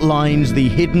plot lines, the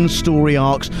hidden story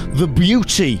arcs, the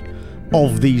beauty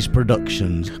of these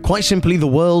productions. Quite simply, the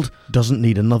world doesn't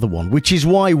need another one, which is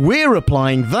why we're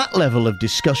applying that level of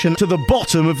discussion to the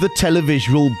bottom of the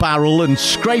televisual barrel and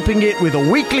scraping it with a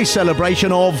weekly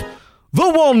celebration of The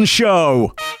One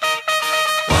Show.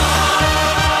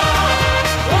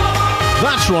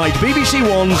 That's right, BBC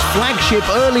One's flagship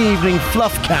early evening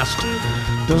fluffcast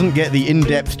doesn't get the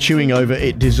in-depth chewing over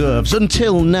it deserves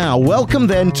until now. Welcome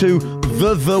then to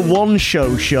The One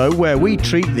Show, where we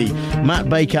treat the Matt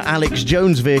Baker Alex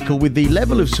Jones vehicle with the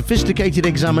level of sophisticated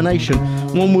examination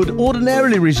one would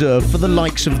ordinarily reserve for the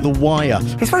likes of The Wire.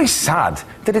 It's very sad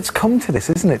that it's come to this,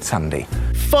 isn't it, Sandy?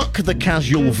 Fuck the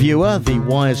casual viewer, The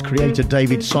Wire's creator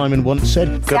David Simon once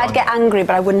said. See, I'd get angry,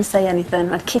 but I wouldn't say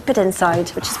anything. I'd keep it inside,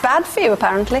 which is bad for you,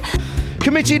 apparently.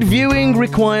 Committed viewing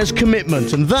requires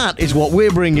commitment, and that is what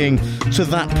we're bringing to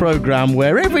that programme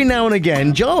where every now and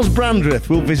again Giles Brandreth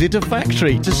will visit a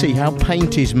factory to see how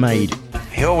paint is made.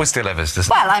 He always delivers,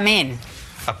 doesn't Well, I mean...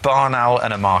 a barn owl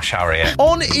and a marsh harrier.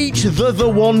 On each The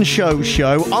One Show,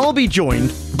 I'll be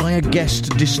joined by a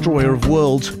guest destroyer of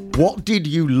worlds. What did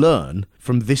you learn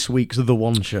from this week's The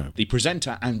One Show? The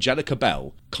presenter Angelica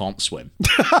Bell can't swim.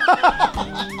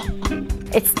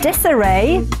 It's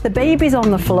disarray. The baby's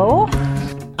on the floor.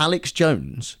 Alex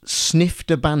Jones sniffed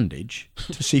a bandage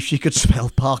to see if she could smell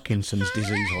Parkinson's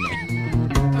disease on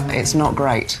it. It's not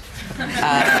great.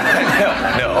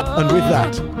 No. And with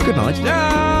that, good night.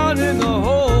 Down in the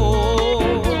hole.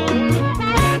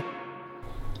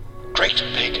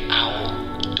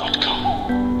 GreatBigOwl.com.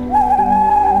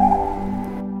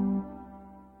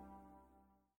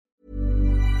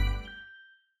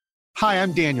 Hi,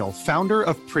 I'm Daniel, founder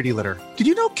of Pretty Litter. Did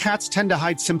you know cats tend to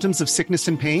hide symptoms of sickness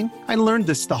and pain? I learned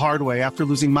this the hard way after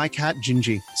losing my cat,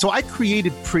 Gingy. So I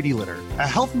created Pretty Litter, a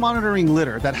health monitoring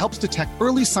litter that helps detect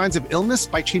early signs of illness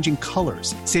by changing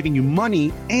colors, saving you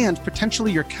money and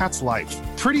potentially your cat's life.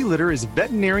 Pretty Litter is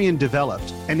veterinarian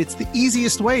developed, and it's the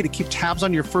easiest way to keep tabs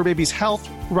on your fur baby's health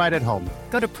right at home.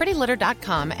 Go to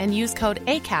prettylitter.com and use code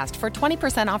ACAST for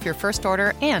 20% off your first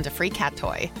order and a free cat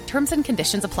toy. Terms and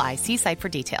conditions apply. See site for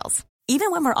details.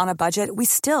 Even when we're on a budget, we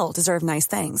still deserve nice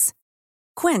things.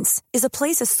 Quince is a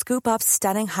place to scoop up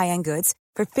stunning high-end goods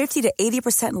for 50 to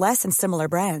 80% less than similar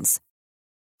brands.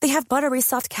 They have buttery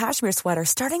soft cashmere sweaters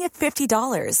starting at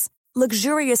 $50,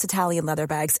 luxurious Italian leather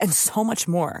bags, and so much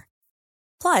more.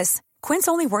 Plus, Quince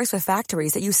only works with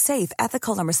factories that use safe,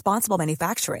 ethical, and responsible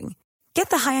manufacturing. Get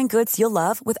the high-end goods you'll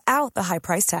love without the high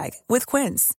price tag with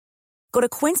Quince. Go to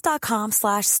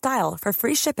quince.com/style for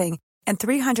free shipping and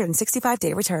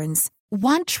 365-day returns.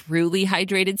 Want truly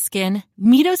hydrated skin?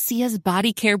 Meet Osea's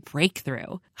Body Care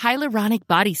Breakthrough Hyaluronic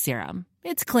Body Serum.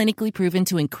 It's clinically proven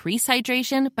to increase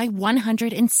hydration by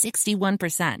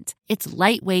 161%. It's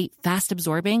lightweight,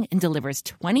 fast-absorbing, and delivers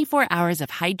 24 hours of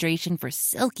hydration for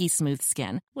silky smooth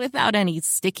skin without any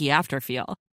sticky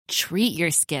afterfeel. Treat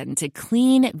your skin to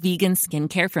clean, vegan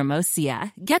skincare from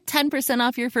Osea. Get 10%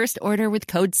 off your first order with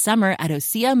code SUMMER at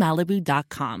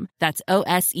OseaMalibu.com. That's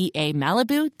OSEA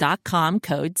Malibu.com,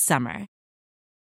 code SUMMER.